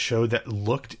 It was a show that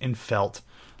looked and felt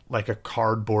like a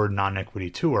cardboard non-equity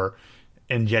tour,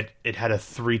 and yet it had a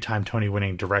 3-time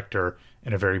Tony-winning director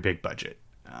and a very big budget.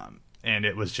 And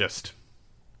it was just,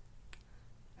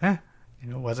 it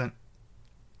wasn't,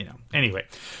 Anyway,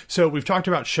 so we've talked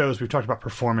about shows, we've talked about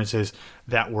performances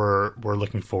that we're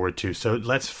looking forward to. So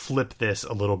let's flip this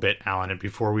a little bit, Alan, and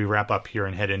before we wrap up here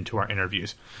and head into our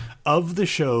interviews. Of the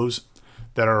shows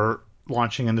that are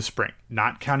launching in the spring,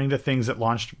 not counting the things that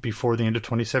launched before the end of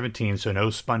 2017, so no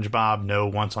SpongeBob, no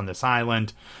Once on This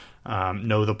Island,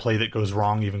 no The Play That Goes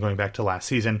Wrong, even going back to last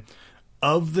season.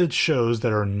 Of the shows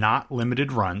that are not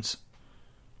limited runs,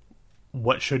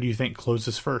 what show do you think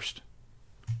closes first?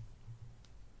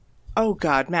 Oh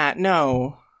God, Matt,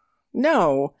 no.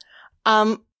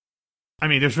 I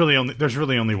mean, there's really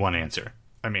only one answer.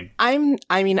 I'm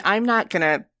not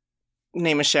gonna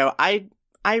name a show. I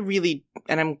really,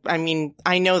 and I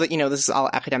know that, this is all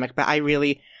academic, but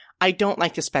I don't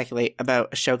like to speculate about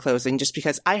a show closing just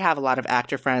because I have a lot of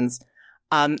actor friends.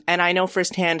 And I know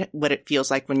firsthand what it feels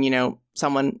like when,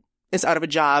 someone is out of a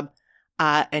job.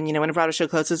 And, when a Broadway show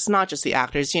closes, it's not just the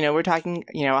actors. We're talking,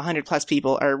 100 plus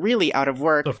people are really out of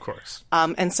work. Of course.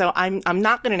 And so I'm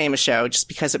not going to name a show just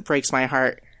because it breaks my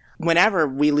heart whenever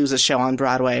we lose a show on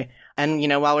Broadway. And,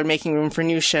 while we're making room for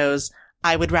new shows,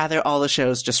 I would rather all the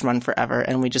shows just run forever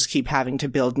and we just keep having to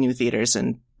build new theaters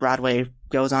and Broadway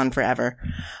goes on forever.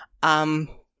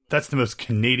 That's the most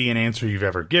Canadian answer you've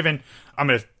ever given. I'm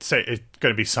going to say it's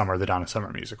going to be Summer, the Donna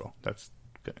Summer musical. That's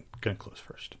going to close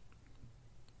first.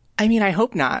 I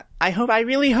hope not. I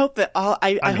really hope that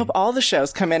I hope all the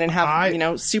shows come in and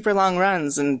have, super long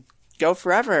runs and go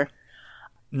forever.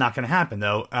 Not going to happen,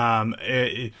 though.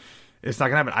 It's not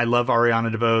going to happen. I love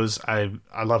Ariana DeBose.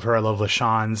 I love her. I love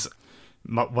LaShawne's.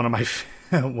 One of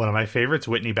my favorites,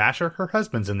 Whitney Basher. Her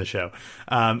husband's in the show.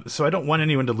 So I don't want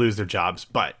anyone to lose their jobs.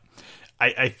 But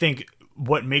I think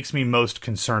what makes me most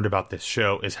concerned about this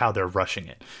show is how they're rushing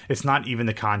it. It's not even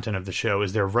the content of the show.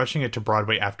 Is they're rushing it to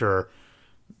Broadway after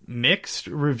mixed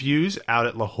reviews out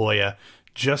at La Jolla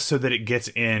just so that it gets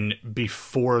in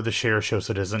before the Cher show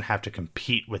so it doesn't have to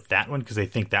compete with that one because they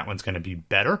think that one's going to be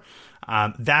better.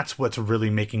 That's what's really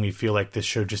making me feel like this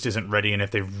show just isn't ready, and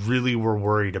if they really were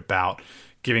worried about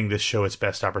giving this show its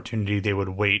best opportunity, they would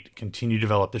wait, continue to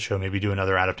develop the show, maybe do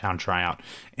another out-of-town tryout,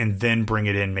 and then bring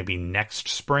it in maybe next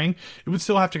spring. It would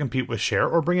still have to compete with Cher,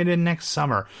 or bring it in next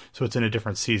summer so it's in a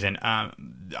different season.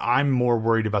 I'm more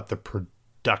worried about the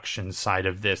production side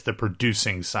of this, the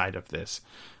producing side of this,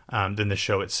 than the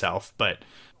show itself. But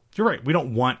you're right, we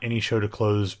don't want any show to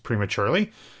close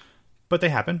prematurely, but they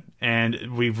happen,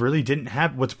 and we really didn't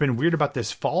have. What's been weird about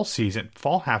this fall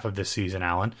half of this season,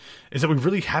 Alan, is that we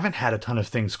really haven't had a ton of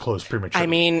things close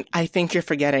prematurely. I think you're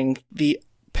forgetting the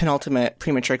penultimate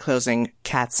premature closing,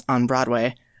 Cats on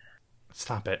Broadway.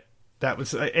 Stop it. That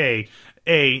was a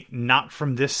not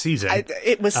from this season.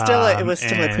 It was still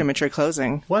a premature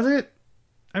closing. Was it?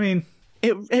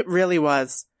 It really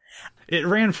was. It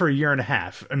ran for a year and a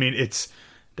half. That's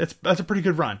a pretty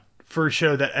good run for a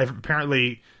show that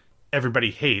apparently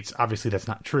everybody hates. Obviously, that's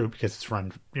not true because it's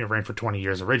ran for 20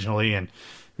 years originally, and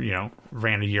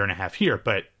ran a year and a half here.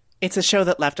 But it's a show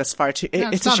that left us far too.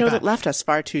 It's a show that left us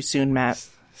far too soon, Matt.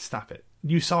 Stop it!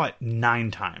 You saw it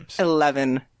 9 times.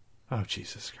 11. Oh,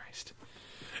 Jesus Christ!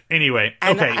 Anyway,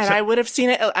 okay, I would have seen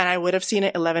it, and I would have seen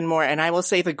it 11 more. And I will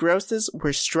say the grosses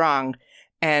were strong.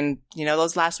 And,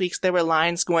 those last weeks, there were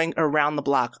lines going around the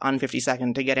block on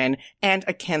 52nd to get in, and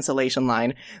a cancellation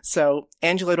line. So,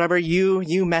 Angela Weber,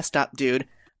 you messed up, dude.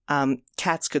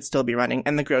 Cats could still be running,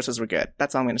 and the grosses were good.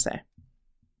 That's all I'm going to say.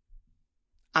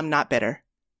 I'm not bitter.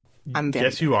 I'm very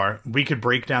Yes, you are. We could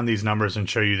break down these numbers and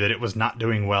show you that it was not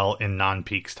doing well in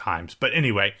non-peaks times. But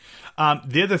anyway,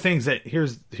 the other things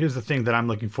here's the thing that I'm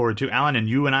looking forward to. Alan, and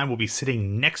you and I will be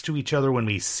sitting next to each other when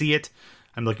we see it.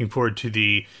 I'm looking forward to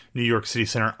the New York City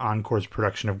Center Encore's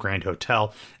production of Grand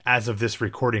Hotel. As of this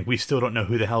recording, we still don't know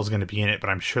who the hell is going to be in it, but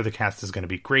I'm sure the cast is going to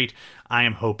be great. I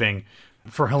am hoping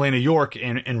for Helena York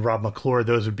and Rob McClure,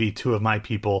 those would be two of my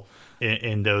people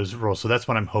in those roles. So that's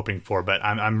what I'm hoping for. But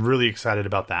I'm really excited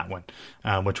about that one,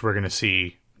 which we're going to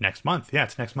see next month. Yeah,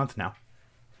 it's next month now.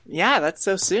 Yeah, that's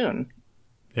so soon.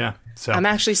 Yeah. So I'm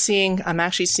actually seeing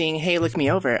Hey Look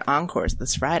Me Over at Encores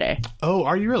this Friday. Oh,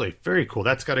 are you really? Very cool.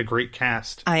 That's got a great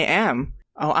cast. I am.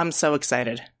 Oh, I'm so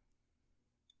excited.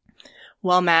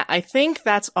 Well, Matt, I think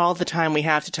that's all the time we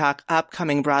have to talk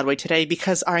upcoming Broadway today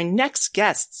because our next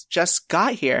guests just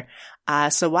got here.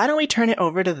 So why don't we turn it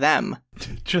over to them?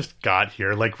 Just got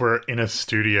here. Like we're in a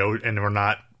studio and we're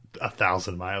not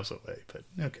 1,000 miles away, but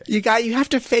okay. You have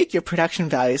to fake your production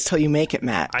values till you make it,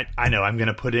 Matt. I know. I'm going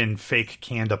to put in fake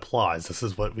canned applause. This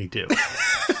is what we do.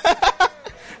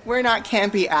 We're not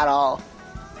campy at all.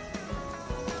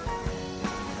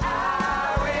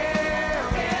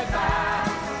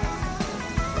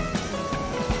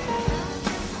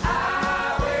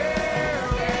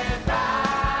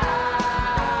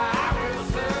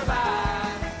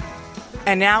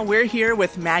 And now we're here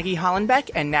with Maggie Hollinbeck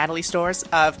and Natalie Storrs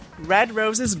of Red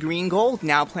Roses Green Gold,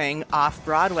 now playing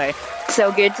off-Broadway.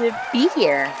 So good to be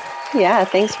here. Yeah,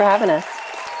 thanks for having us.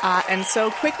 And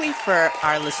so quickly for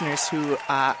our listeners who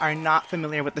are not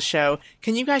familiar with the show,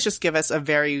 can you guys just give us a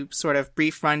very sort of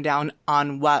brief rundown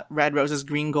on what Red Roses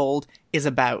Green Gold is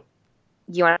about?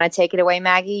 You want to take it away,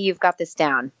 Maggie? You've got this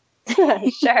down.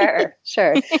 Sure.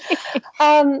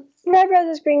 Red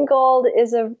Roses Green Gold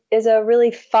is a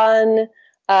really fun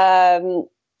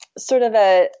sort of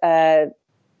an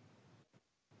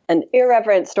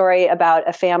irreverent story about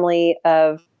a family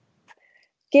of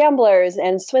gamblers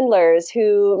and swindlers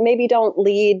who maybe don't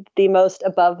lead the most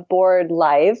above board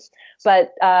life,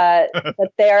 but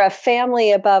they're a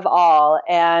family above all.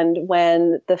 And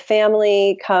when the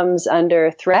family comes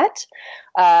under threat,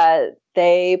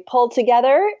 they pull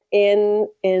together in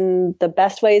the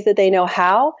best ways that they know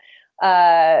how,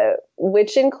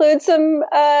 which includes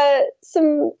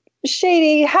some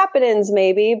shady happenings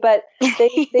maybe, but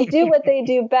they do what they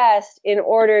do best in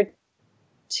order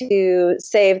to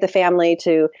save the family,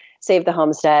 to save the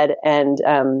homestead, and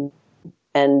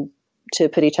to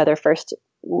put each other first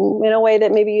in a way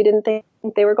that maybe you didn't think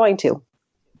they were going to.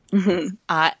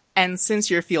 Mm-hmm. And since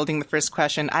you're fielding the first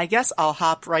question, I guess I'll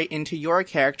hop right into your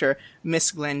character,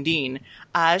 Miss Glendine.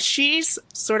 She's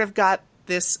sort of got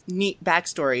this neat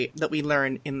backstory that we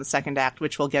learn in the second act,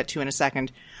 which we'll get to in a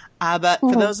second. But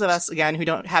for those of us, again, who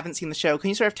haven't seen the show, can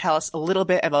you sort of tell us a little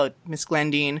bit about Miss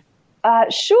Glendine?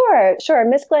 Sure.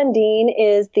 Miss Glendine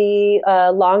is the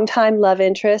longtime love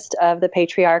interest of the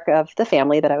patriarch of the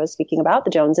family that I was speaking about,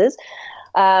 the Joneses.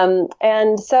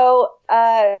 And so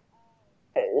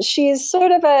she's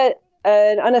sort of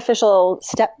an unofficial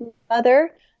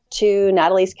stepmother to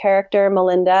Natalie's character,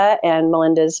 Melinda, and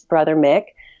Melinda's brother, Mick,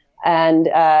 and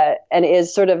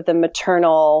is sort of the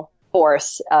maternal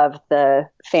force of the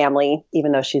family,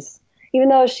 even though she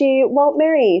won't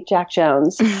marry Jack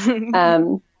Jones.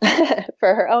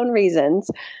 For her own reasons.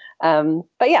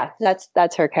 But yeah,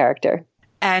 that's her character.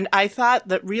 And I thought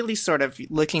that really sort of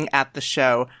looking at the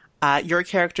show, your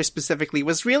character specifically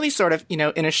was really sort of, in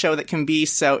a show that can be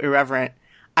so irreverent,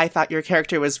 I thought your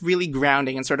character was really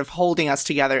grounding and sort of holding us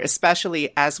together,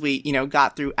 especially as we,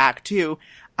 got through Act 2,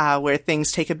 where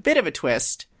things take a bit of a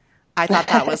twist. I thought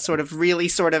that was sort of really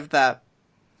sort of the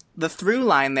through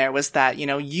line there was that,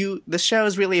 the show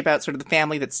is really about sort of the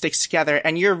family that sticks together,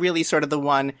 and you're really sort of the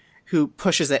one who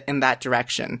pushes it in that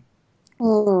direction.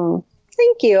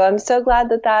 Thank you. I'm so glad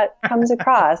that comes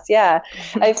across. Yeah.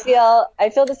 I feel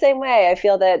the same way. I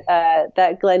feel that,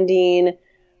 that Glendine,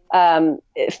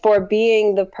 for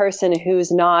being the person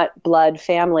who's not blood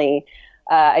family,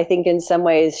 I think in some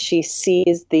ways she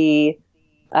sees the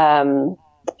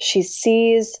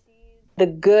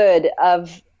good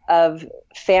of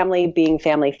family being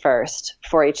family first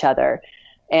for each other.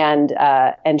 And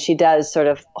she does sort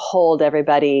of hold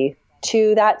everybody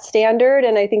to that standard.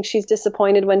 And I think she's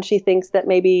disappointed when she thinks that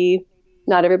maybe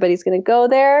not everybody's going to go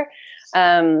there.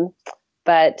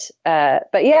 But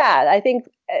yeah, I think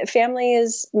family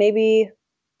is maybe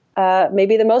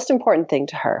the most important thing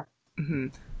to her. Mm-hmm.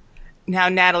 Now,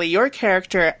 Natalie, your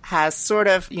character has sort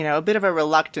of, a bit of a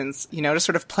reluctance, to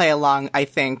sort of play along, I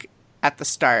think, at the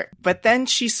start. But then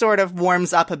she sort of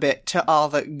warms up a bit to all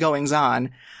the goings on.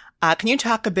 Can you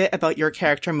talk a bit about your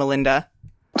character, Melinda?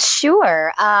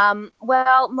 Sure.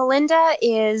 Well, Melinda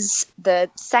is the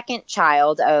second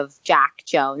child of Jack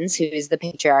Jones, who is the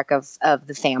patriarch of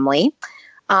the family.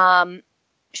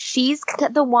 She's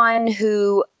the one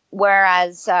who,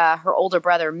 whereas her older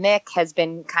brother Mick has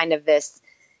been kind of this,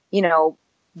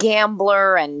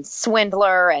 gambler and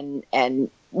swindler and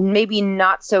maybe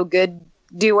not so good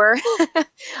doer,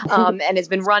 and has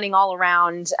been running all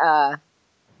around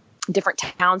different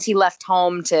towns. He left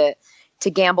home to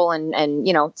gamble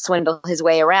and swindle his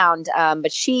way around.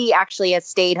 But she actually has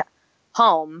stayed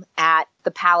home at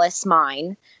the Palace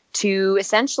Mine to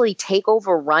essentially take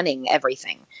over running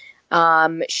everything.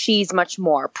 She's much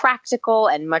more practical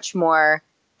and much more,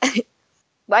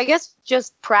 I guess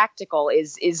just practical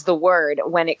is the word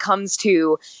when it comes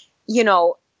to,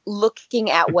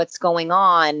 looking at what's going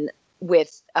on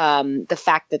with the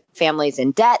fact that the family's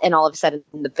in debt and all of a sudden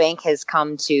the bank has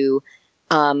come to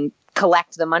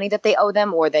collect the money that they owe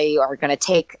them, or they are going to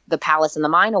take the palace and the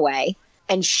mine away.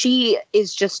 And she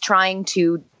is just trying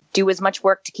to do as much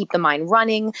work to keep the mine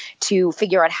running, to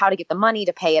figure out how to get the money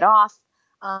to pay it off.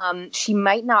 She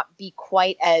might not be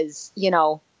quite as,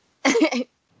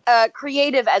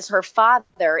 creative as her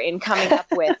father in coming up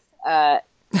with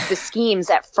the schemes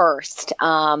at first.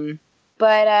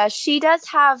 But she does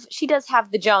have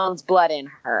the Jones blood in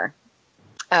her.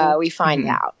 We find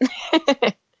out.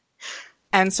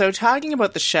 And so talking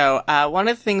about the show, one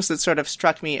of the things that sort of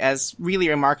struck me as really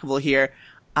remarkable here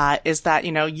is that,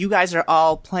 you guys are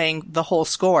all playing the whole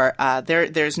score.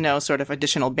 There's no sort of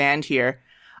additional band here.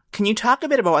 Can you talk a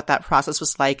bit about what that process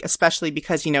was like, especially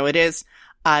because, it is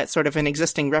sort of an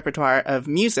existing repertoire of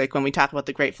music when we talk about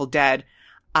the Grateful Dead.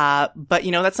 But,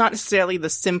 that's not necessarily the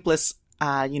simplest,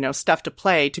 stuff to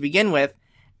play to begin with.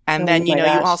 And then, you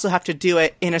also have to do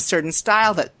it in a certain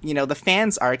style that, the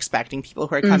fans are expecting, people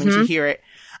who are coming to hear it.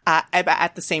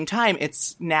 At the same time,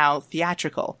 it's now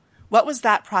theatrical. What was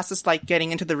that process like,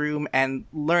 getting into the room and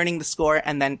learning the score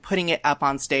and then putting it up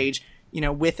on stage,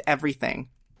 with everything?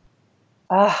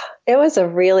 It was a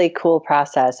really cool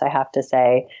process, I have to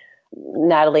say.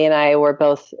 Natalie and I were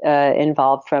both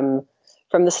involved from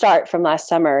the start, from last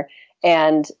summer.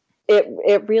 And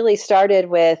it really started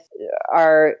with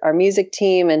our music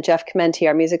team and Jeff Chimenti,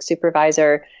 our music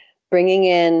supervisor, bringing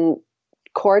in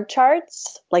chord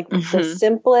charts, like the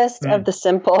simplest of the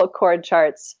simple chord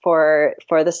charts for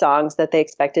the songs that they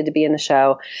expected to be in the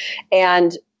show.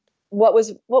 And what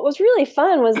was really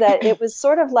fun was that it was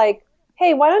sort of like,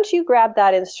 hey, why don't you grab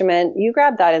that instrument? You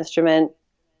grab that instrument.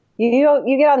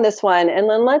 You get on this one, and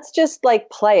then let's just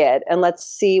play it and let's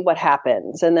see what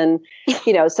happens. And then,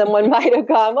 someone might have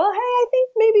gone, well, hey, I think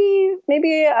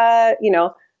maybe,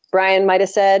 Brian might have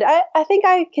said, I think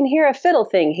I can hear a fiddle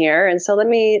thing here. And so let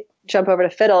me jump over to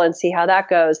fiddle and see how that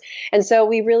goes. And so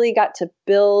we really got to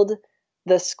build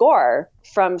the score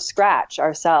from scratch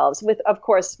ourselves with, of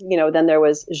course, then there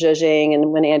was zhuzhing.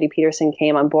 And when Andy Peterson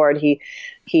came on board, he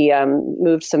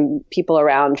moved some people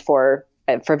around for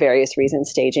various reasons,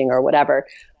 staging or whatever,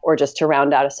 or just to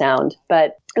round out a sound.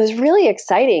 But it was really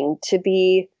exciting to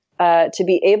be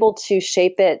able to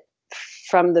shape it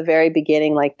from the very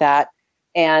beginning like that.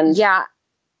 And go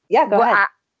ahead.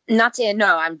 Not to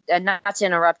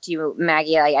interrupt you,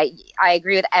 Maggie. I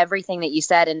agree with everything that you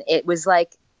said. And it was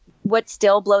like, what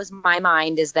still blows my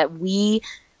mind is that we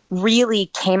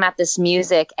really came at this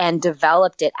music and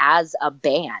developed it as a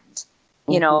band,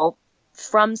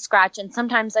 from scratch. And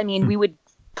sometimes, we would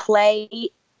play,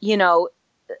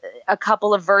 a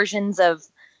couple of versions of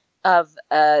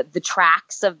the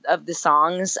tracks of the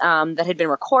songs that had been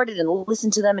recorded and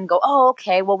listen to them and go, oh,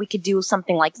 okay, well, we could do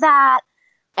something like that.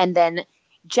 And then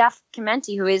Jeff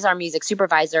Chimenti, who is our music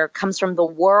supervisor, comes from the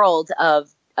world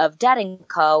of Dead &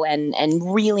 Co.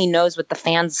 and really knows what the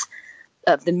fans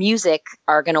of the music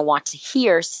are going to want to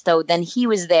hear. So then he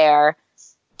was there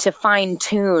to fine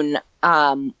tune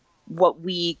what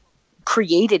we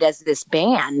created as this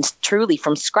band truly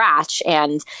from scratch,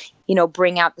 and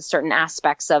bring out the certain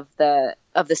aspects of the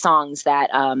songs that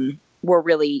were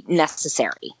really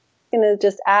necessary. I'm going to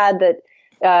just add that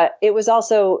it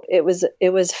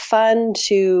was fun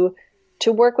to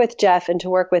work with Jeff and to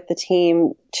work with the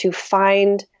team to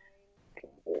find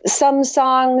some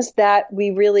songs that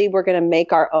we really were going to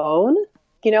make our own,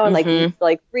 and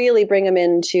like really bring them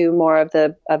into more of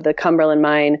the Cumberland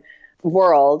Mine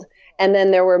world. And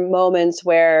then there were moments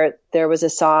where there was a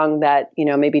song that,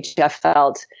 maybe Jeff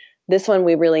felt, this one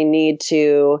we really need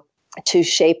to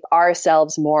shape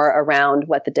ourselves more around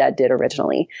what the Dead did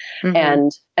originally.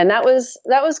 And that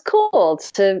was cool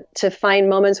to find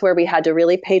moments where we had to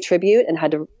really pay tribute and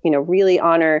had to, really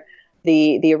honor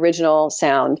the original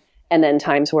sound, and then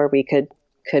times where we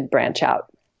could branch out.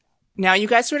 Now, you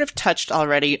guys sort of touched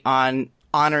already on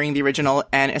honoring the original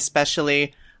and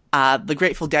especially the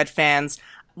Grateful Dead fans.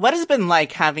 What has it been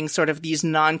like having sort of these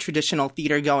non-traditional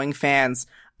theater-going fans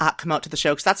come out to the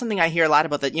show? Because that's something I hear a lot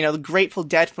about, that, the Grateful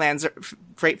Dead fans are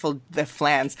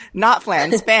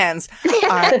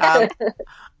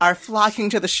flocking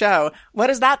to the show. What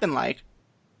has that been like?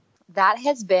 that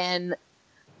has been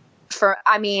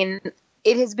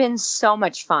it has been so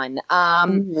much fun.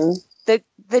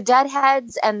 The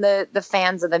Deadheads and the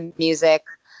fans of the music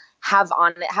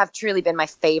have truly been my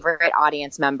favorite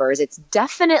audience members. It's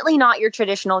definitely not your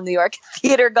traditional New York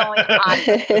theater going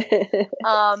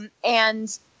on.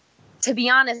 And to be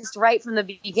honest, right from the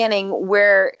beginning,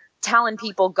 we're telling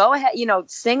people, go ahead,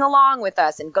 sing along with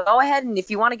us, and go ahead. And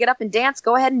if you want to get up and dance,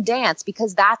 go ahead and dance,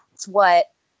 because that's what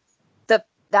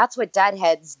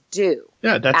Deadheads do.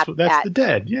 Yeah. That's the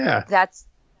Dead. Yeah. That's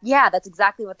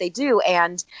exactly what they do.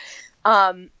 And,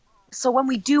 so when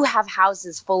we do have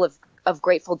houses full of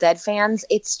Grateful Dead fans,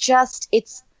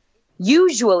 it's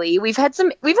usually we've had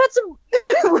some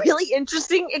really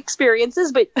interesting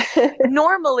experiences, but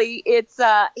normally it's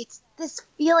this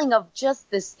feeling of just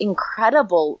this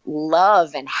incredible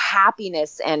love and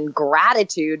happiness and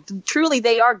gratitude. Truly,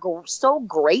 they are so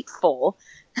grateful.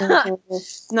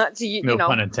 Not to you, no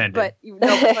pun intended, but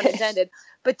no pun intended.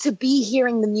 But to be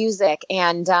hearing the music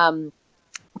and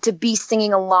to be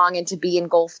singing along and to be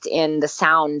engulfed in the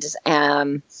sound,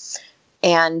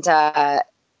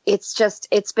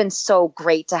 it's been so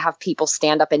great to have people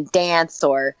stand up and dance,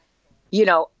 or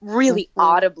really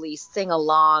audibly sing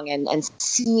along, and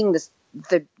seeing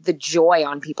the joy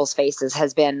on people's faces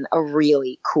has been a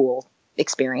really cool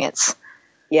experience.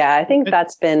 Yeah, I think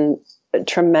that's been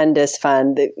tremendous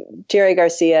fun. Jerry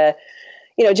Garcia's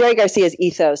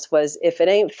ethos was, if it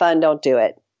ain't fun, don't do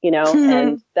it.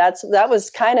 And that was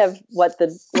kind of what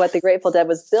the Grateful Dead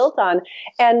was built on.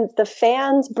 And the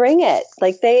fans bring it.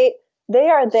 Like they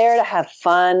are there to have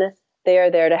fun. They are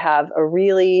there to have a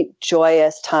really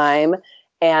joyous time.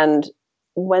 And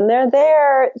when they're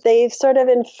there, they sort of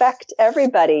infect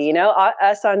everybody,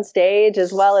 us on stage,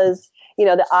 as well as,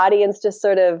 the audience just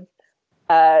sort of,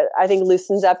 I think,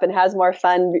 loosens up and has more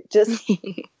fun. Just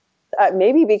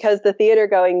maybe because the theater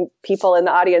going people in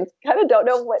the audience kind of don't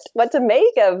know what to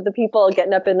make of the people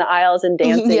getting up in the aisles and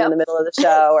dancing in the middle of the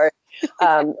show,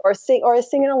 or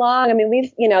singing along. I mean,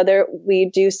 we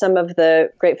do some of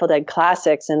the Grateful Dead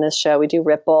classics in this show. We do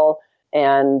Ripple,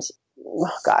 and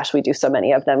we do so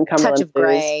many of them. Touch of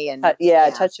Grey, and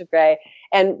Touch of Grey.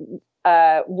 And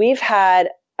we've had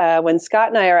when Scott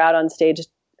and I are out on stage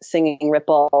singing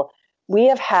Ripple, we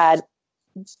have had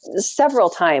several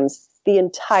times the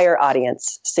entire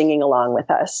audience singing along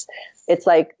with us. It's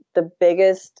like the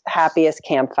biggest, happiest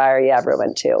campfire you ever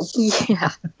went to. Yeah.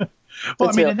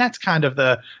 Well, and that's kind of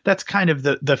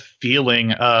the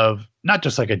feeling of not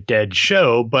just like a Dead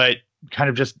show, but kind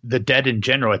of just the Dead in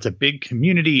general. It's a big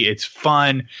community. It's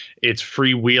fun. It's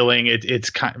freewheeling. It's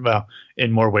kind of, well,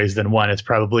 in more ways than one. It's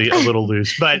probably a little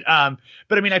loose, but I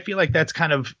feel like that's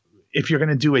kind of, if you're going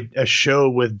to do a show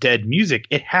with Dead music,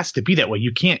 it has to be that way.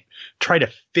 You can't try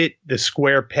to fit the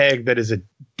square peg that is a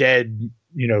Dead,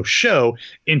 show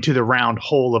into the round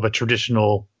hole of a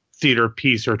traditional theater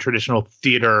piece or traditional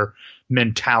theater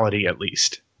mentality, at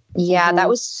least. Yeah, that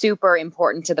was super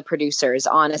important to the producers,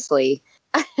 honestly.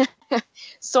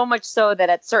 So much so that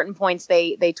at certain points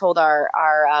they told our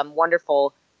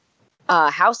wonderful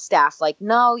house staff, like,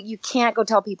 no, you can't go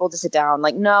tell people to sit down.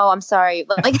 Like, no, I'm sorry.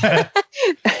 Like,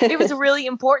 it was really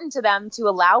important to them to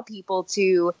allow people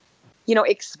to,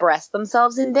 express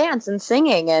themselves in dance and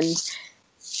singing. And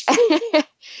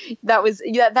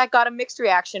that got a mixed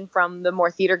reaction from the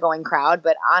more theater going crowd.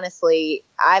 But honestly,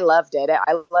 I loved it.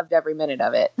 I loved every minute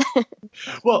of it.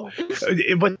 Well,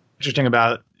 what's interesting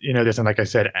about, this, and like I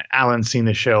said, Alan's seen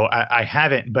the show. I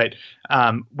haven't. But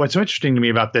what's so interesting to me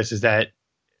about this is that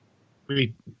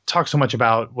we talk so much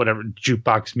about whatever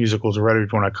jukebox musicals or whatever you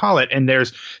want to call it, and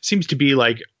there's seems to be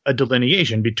like a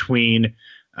delineation between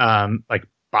like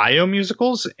bio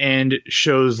musicals and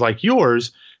shows like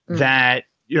yours that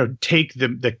take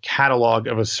the catalog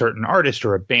of a certain artist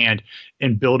or a band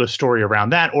and build a story around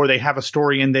that, or they have a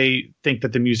story and they think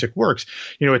that the music works.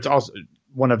 It's also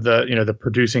one of the the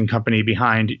producing company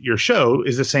behind your show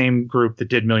is the same group that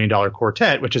did $1 Million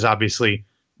Quartet, which is obviously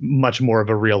much more of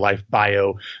a real life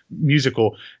bio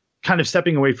musical. Kind of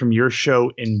stepping away from your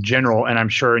show in general, and I'm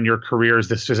sure in your careers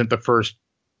this isn't the first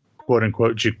quote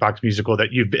unquote jukebox musical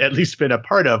that you've at least been a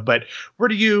part of, but where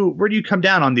do you come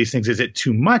down on these things? Is it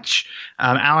too much?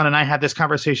 Alan and I have this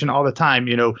conversation all the time.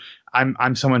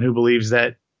 I'm someone who believes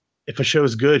that if a show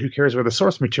is good, who cares where the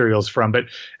source material is from? But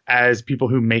as people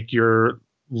who make your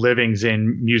livings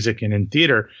in music and in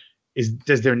theater,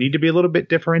 does there need to be a little bit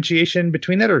differentiation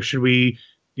between that, or should we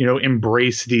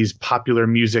embrace these popular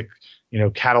music,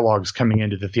 catalogs coming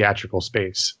into the theatrical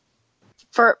space?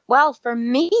 For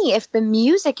me, if the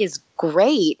music is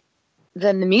great,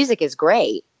 then the music is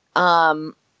great.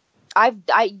 I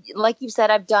like you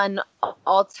said, I've done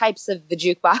all types of the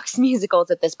jukebox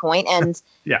musicals at this point, and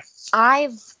Yeah.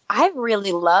 I've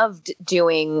really loved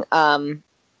doing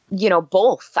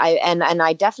both.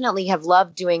 I definitely have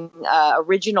loved doing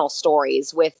original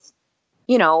stories with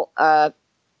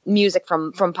music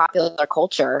from popular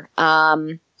culture.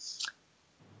 What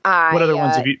other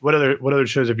ones have you? What other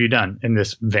shows have you done in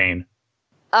this vein?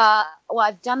 Well,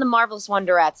 I've done the Marvelous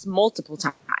Wonderettes multiple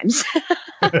times,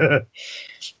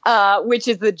 which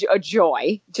is a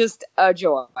joy, just a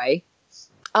joy.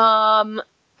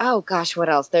 Oh gosh, what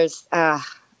else? There's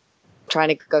trying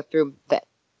to go through the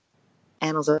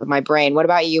annals of my brain. What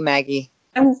about you, Maggie?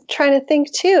 I'm trying to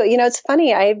think too. It's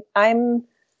funny. I'm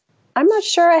not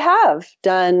sure I have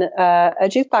done a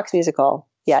jukebox musical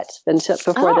yet until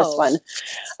before this one.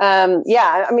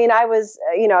 Yeah, I mean, I was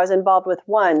involved with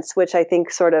once, which I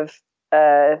think sort of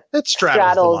it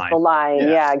straddles the line.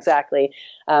 Yeah, exactly.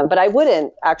 But I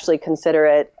wouldn't actually consider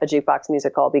it a jukebox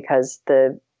musical because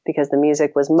the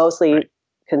music was mostly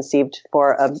conceived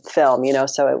for a film,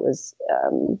 so it was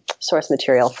source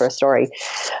material for a story.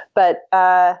 But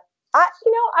I'm kind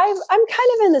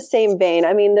of in the same vein.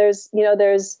 I mean, there's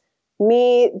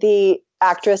me, the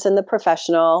actress and the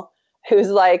professional, who's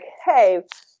like, hey,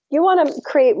 you want to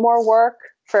create more work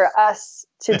for us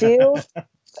to do?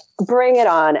 Bring it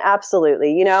on.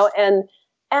 Absolutely. And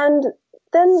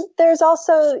then there's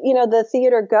also, the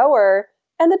theater goer.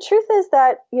 And the truth is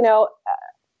that,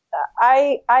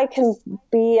 I can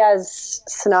be as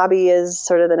snobby as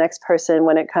sort of the next person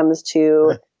when it comes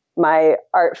to my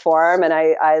art form. And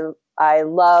I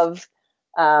love,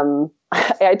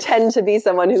 I tend to be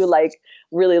someone who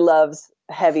really loves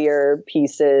heavier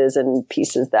pieces and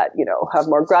pieces that, have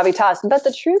more gravitas. But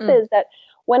the truth is that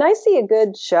when I see a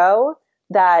good show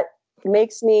that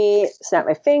makes me snap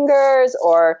my fingers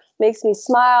or makes me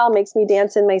smile, makes me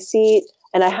dance in my seat,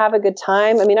 and I have a good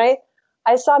time. I mean, I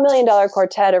saw $1 Million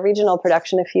Quartet, a regional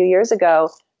production a few years ago,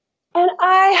 and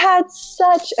I had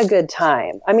such a good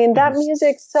time. I mean, that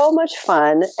music's so much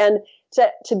fun. And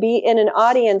to be in an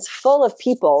audience full of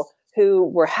people who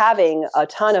were having a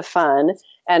ton of fun,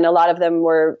 and a lot of them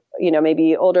were,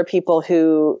 maybe older people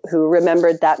who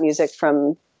remembered that music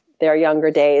from their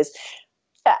younger days.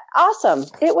 Awesome.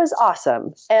 It was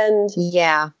awesome. And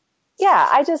yeah,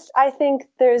 I think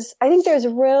there's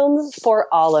room for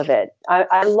all of it.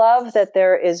 I love that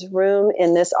there is room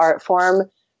in this art form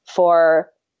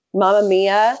for Mamma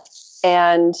Mia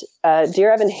and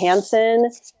Dear Evan Hansen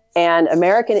and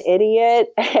American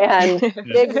Idiot and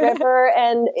Big River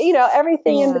and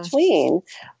everything in between.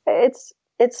 It's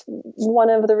one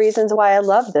of the reasons why I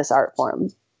love this art form.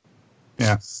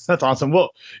 Yeah, that's awesome.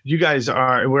 Well, you guys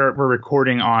we're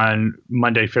recording on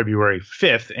Monday, February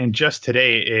 5th, and just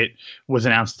today it was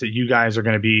announced that you guys are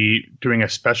going to be doing a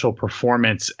special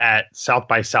performance at South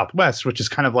by Southwest, which is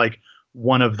kind of like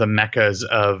one of the meccas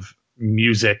of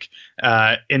music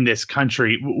in this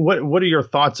country. What are your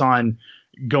thoughts on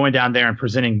going down there and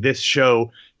presenting this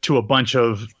show to a bunch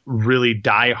of really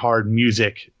diehard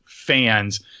music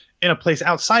fans in a place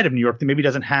outside of New York that maybe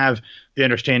doesn't have the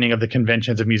understanding of the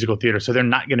conventions of musical theater? So they're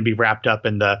not going to be wrapped up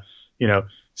in the,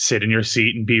 sit in your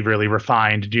seat and be really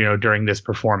refined, during this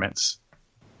performance.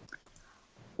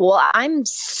 Well, I'm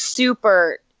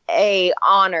super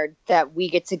honored that we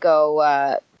get to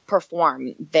go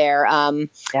perform there.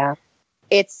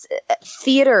 It's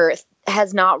theater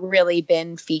has not really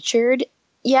been featured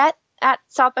yet at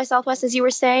South by Southwest, as you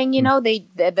were saying.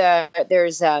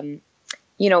 There's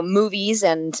movies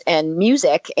and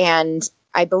music, and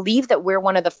I believe that we're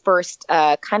one of the first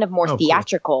kind of more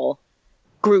theatrical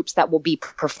groups that will be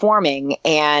performing.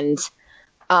 And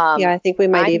I think we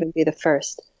might even be the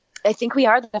first. I think we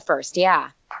are the first.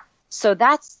 Yeah. So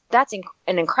that's an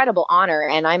incredible honor,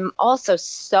 and I'm also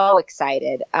so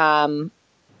excited. I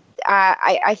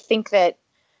think that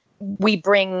we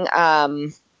bring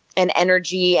an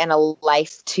energy and a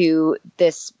life to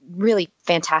this really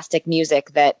fantastic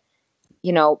music that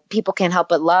people can't help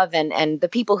but love. And the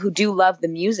people who do love the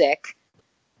music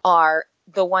are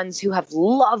the ones who have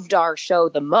loved our show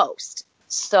the most.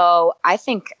 So I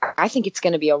think it's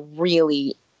going to be a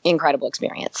really incredible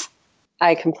experience.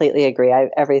 I completely agree.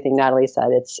 Everything Natalie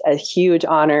said, it's a huge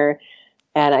honor.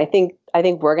 And I think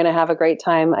we're going to have a great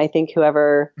time. I think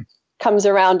whoever comes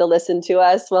around to listen to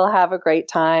us will have a great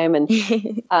time. And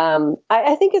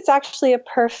I think it's actually a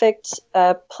perfect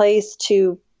place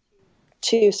to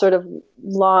sort of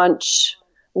launch,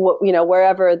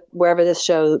 wherever this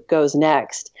show goes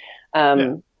next.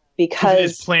 Because it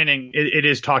is planning, it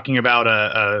is talking about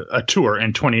a tour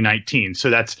in 2019.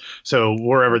 So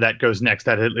wherever that goes next,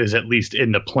 that is at least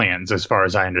in the plans, as far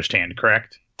as I understand,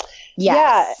 correct?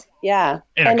 Yes. Yeah.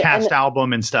 And a cast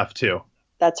album and stuff too.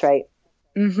 That's right.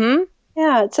 Mm-hmm.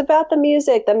 Yeah, it's about the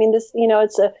music. I mean, this,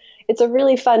 it's a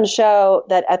really fun show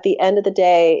that at the end of the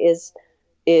day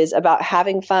is about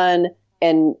having fun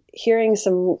and hearing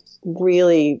some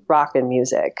really rockin'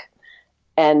 music.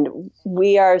 And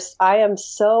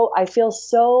I feel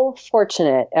so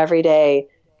fortunate every day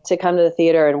to come to the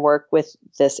theater and work with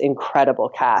this incredible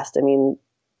cast. I mean,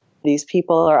 these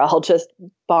people are all just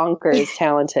bonkers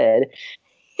talented.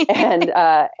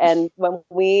 And when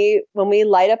we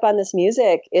light up on this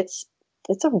music, it's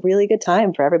a really good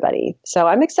time for everybody. So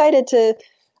I'm excited.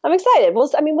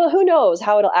 Well, who knows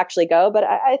how it'll actually go, but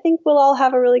I think we'll all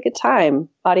have a really good time,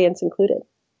 audience included.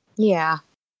 Yeah.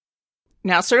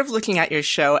 Now, sort of looking at your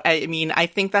show, I mean, I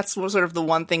think that's sort of the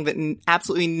one thing that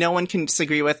absolutely no one can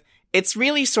disagree with. It's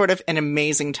really sort of an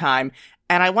amazing time.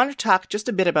 And I want to talk just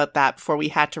a bit about that before we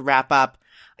had to wrap up,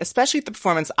 especially at the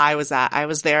performance I was at. I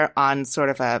was there on sort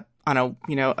of a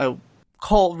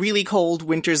cold, really cold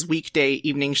winter's weekday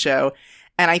evening show.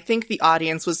 And I think the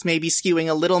audience was maybe skewing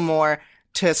a little more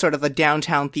to sort of a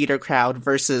downtown theater crowd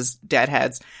versus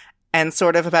Deadheads. And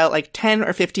sort of about like 10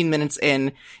 or 15 minutes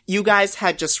in, you guys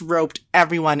had just roped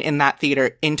everyone in that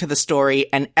theater into the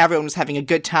story, and everyone was having a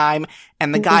good time.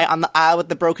 And the guy on the aisle with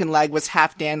the broken leg was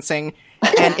half dancing.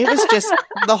 And it was just,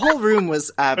 the whole room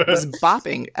was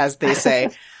bopping, as they say.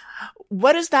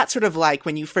 What is that sort of like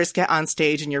when you first get on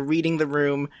stage and you're reading the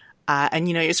room, and,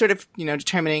 you're sort of,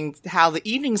 determining how the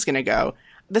evening's going to go?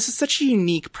 This is such a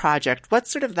unique project. What's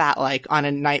sort of that like on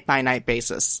a night by night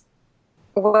basis?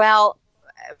 Well,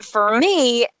 for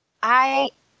me,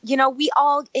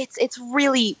 it's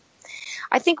really,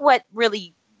 I think what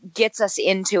really gets us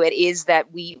into it is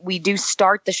that we do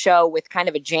start the show with kind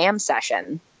of a jam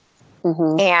session.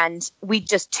 Mm-hmm. And we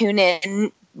just tune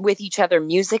in with each other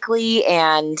musically,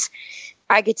 and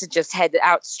I get to just head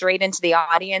out straight into the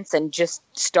audience and just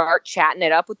start chatting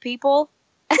it up with people,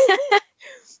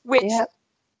 which,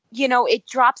 it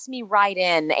drops me right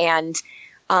in. And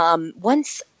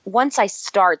once I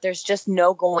start, there's just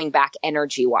no going back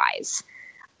energy wise.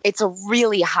 It's a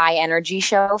really high energy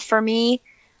show for me.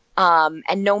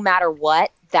 And no matter what,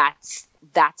 that's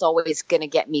always going to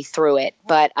get me through it.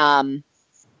 But,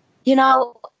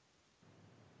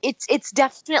 it's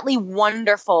definitely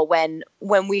wonderful when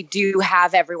we do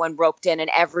have everyone roped in and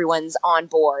everyone's on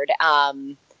board.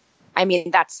 I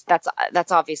mean, that's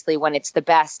obviously when it's the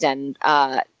best. And,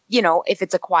 if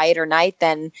it's a quieter night,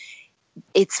 then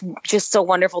it's just so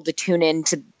wonderful to tune in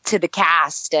to the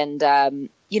cast and,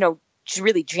 just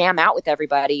really jam out with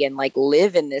everybody and like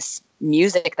live in this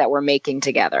music that we're making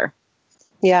together.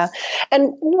 Yeah.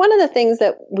 And one of the things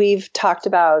that we've talked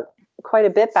about quite a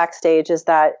bit backstage is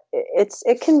that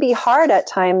it can be hard at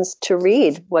times to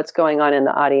read what's going on in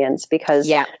the audience,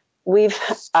 because I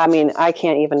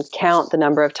can't even count the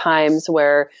number of times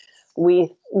where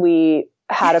we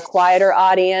had a quieter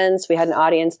audience. We had an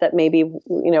audience that maybe,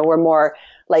 were more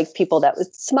like people that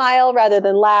would smile rather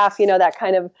than laugh, that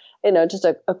kind of, just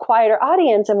a quieter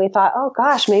audience. And we thought, oh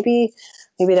gosh, maybe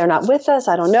they're not with us.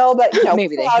 I don't know, but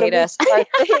maybe they hate us. Yeah.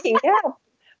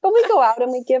 But we go out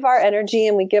and we give our energy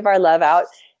and we give our love out.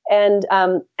 And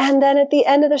then at the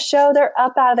end of the show, they're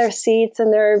up out of their seats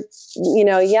and they're,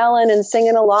 yelling and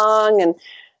singing along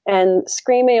and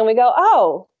screaming. And we go,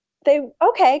 oh,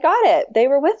 okay, got it. They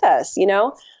were with us.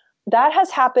 That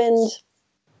has happened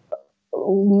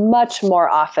much more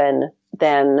often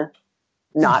than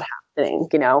not happening,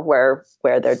 where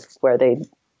they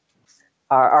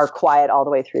are quiet all the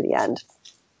way through the end.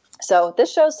 So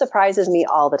this show surprises me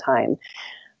all the time.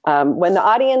 When the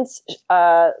audience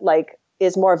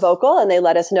is more vocal and they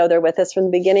let us know they're with us from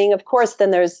the beginning, of course,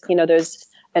 then there's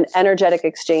an energetic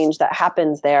exchange that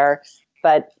happens there.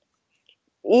 But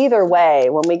either way,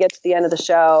 when we get to the end of the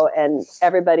show and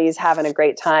everybody's having a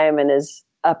great time and is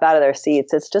up out of their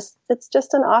seats, it's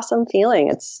just an awesome feeling.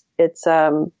 It's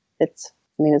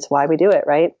why we do it,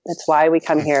 right? It's why we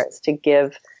come here. It's to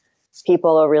give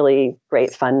people a really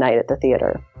great fun night at the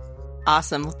theater.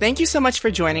 Awesome. Well, thank you so much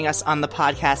for joining us on the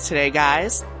podcast today,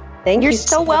 guys. Thank you. You're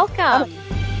so welcome.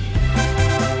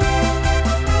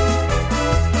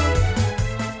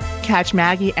 Catch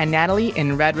Maggie and Natalie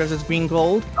in Red Roses Green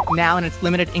Gold, now in its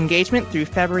limited engagement through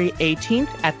February 18th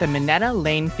at the Minetta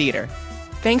Lane Theater.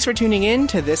 Thanks for tuning in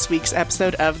to this week's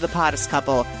episode of The Potus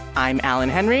Couple. I'm Alan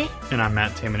Henry. And I'm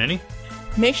Matt Tamanini.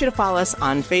 Make sure to follow us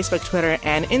on Facebook, Twitter,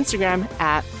 and Instagram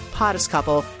at Potus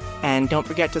Couple. And don't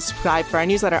forget to subscribe for our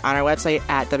newsletter on our website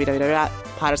at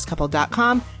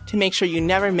www.potuscouple.com to make sure you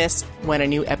never miss when a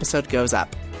new episode goes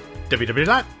up.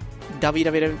 www.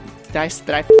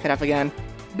 Did I pick it up again?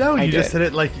 No, you just said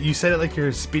it like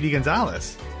you're Speedy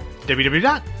Gonzalez.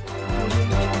 www